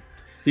awesome.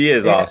 He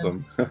is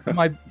awesome.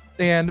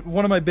 And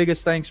one of my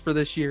biggest thanks for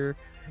this year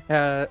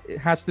it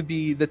has to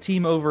be the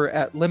team over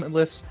at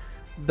Limitless.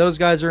 Those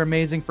guys are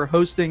amazing for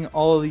hosting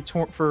all of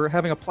the for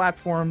having a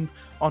platform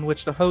on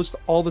which to host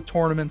all the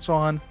tournaments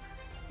on,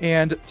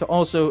 and to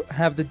also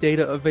have the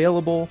data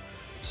available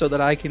so that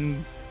I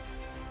can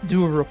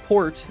do a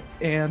report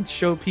and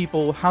show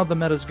people how the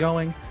meta's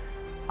going.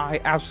 I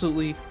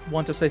absolutely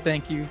want to say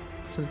thank you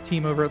to the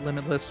team over at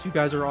Limitless. You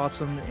guys are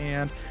awesome,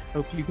 and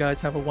hope you guys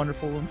have a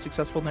wonderful and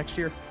successful next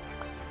year.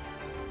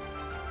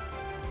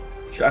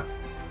 Chuck,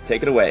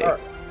 take it away. Right.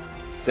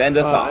 Send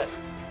us off.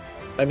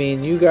 I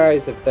mean, you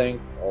guys have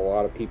thanked a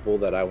lot of people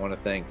that I want to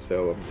thank,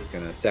 so I'm just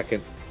going to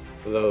second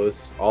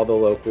those, all the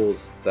locals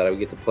that I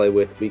get to play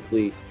with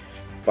weekly,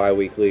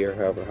 bi-weekly, or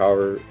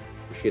however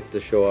she gets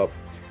to show up.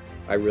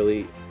 I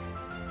really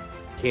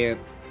can't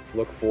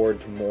look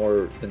forward to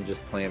more than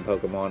just playing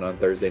Pokemon on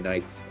Thursday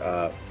nights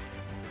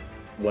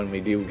when we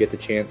do get the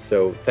chance.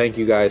 So thank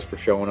you guys for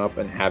showing up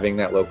and having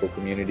that local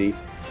community.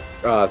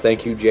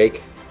 Thank you,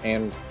 Jake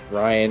and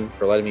Ryan,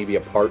 for letting me be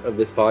a part of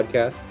this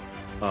podcast.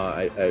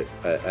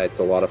 It's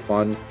a lot of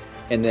fun.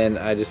 And then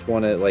I just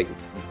want to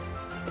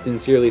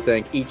sincerely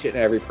thank each and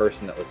every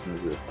person that listens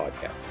to this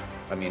podcast.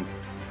 I mean,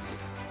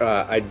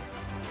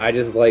 I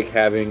just like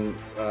having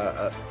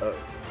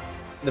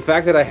the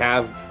fact that I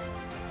have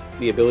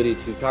the ability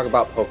to talk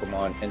about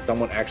Pokemon and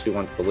someone actually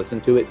wants to listen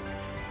to it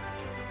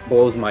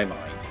blows my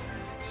mind.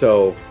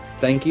 So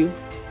thank you,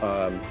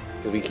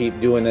 because we keep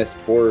doing this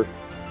for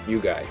you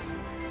guys.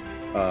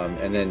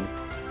 And then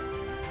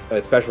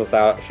a special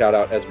shout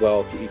out as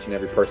well to each and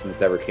every person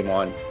that's ever came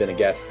on, been a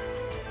guest.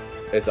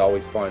 It's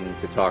always fun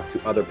to talk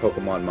to other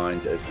Pokemon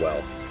minds as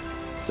well.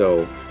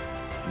 So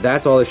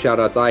that's all the shout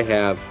outs I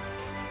have.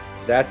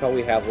 That's all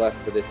we have left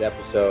for this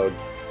episode.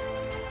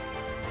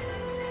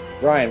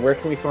 Ryan, where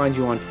can we find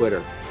you on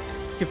Twitter?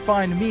 You can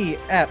find me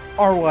at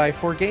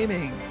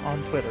RY4Gaming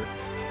on Twitter.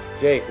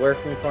 Jake, where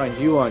can we find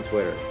you on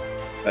Twitter?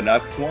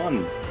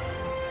 Canucks1.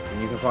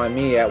 And you can find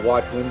me at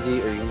Watch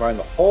Whimsy, or you can find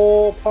the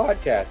whole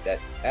podcast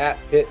at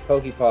Pit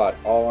Pokepod,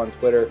 all on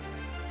Twitter.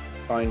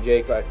 Find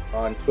Jake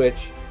on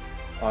Twitch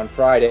on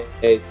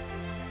Fridays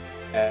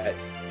at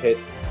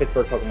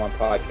Pittsburgh Pokemon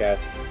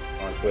Podcast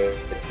on Twitch.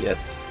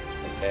 Yes.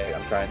 Okay,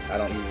 I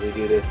don't usually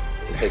do this.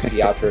 We'll take the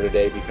outro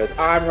today because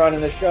I'm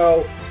running the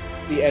show.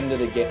 The end of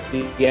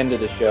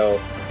the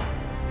show.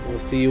 We'll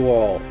see you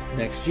all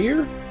next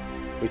year,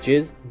 which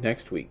is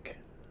next week.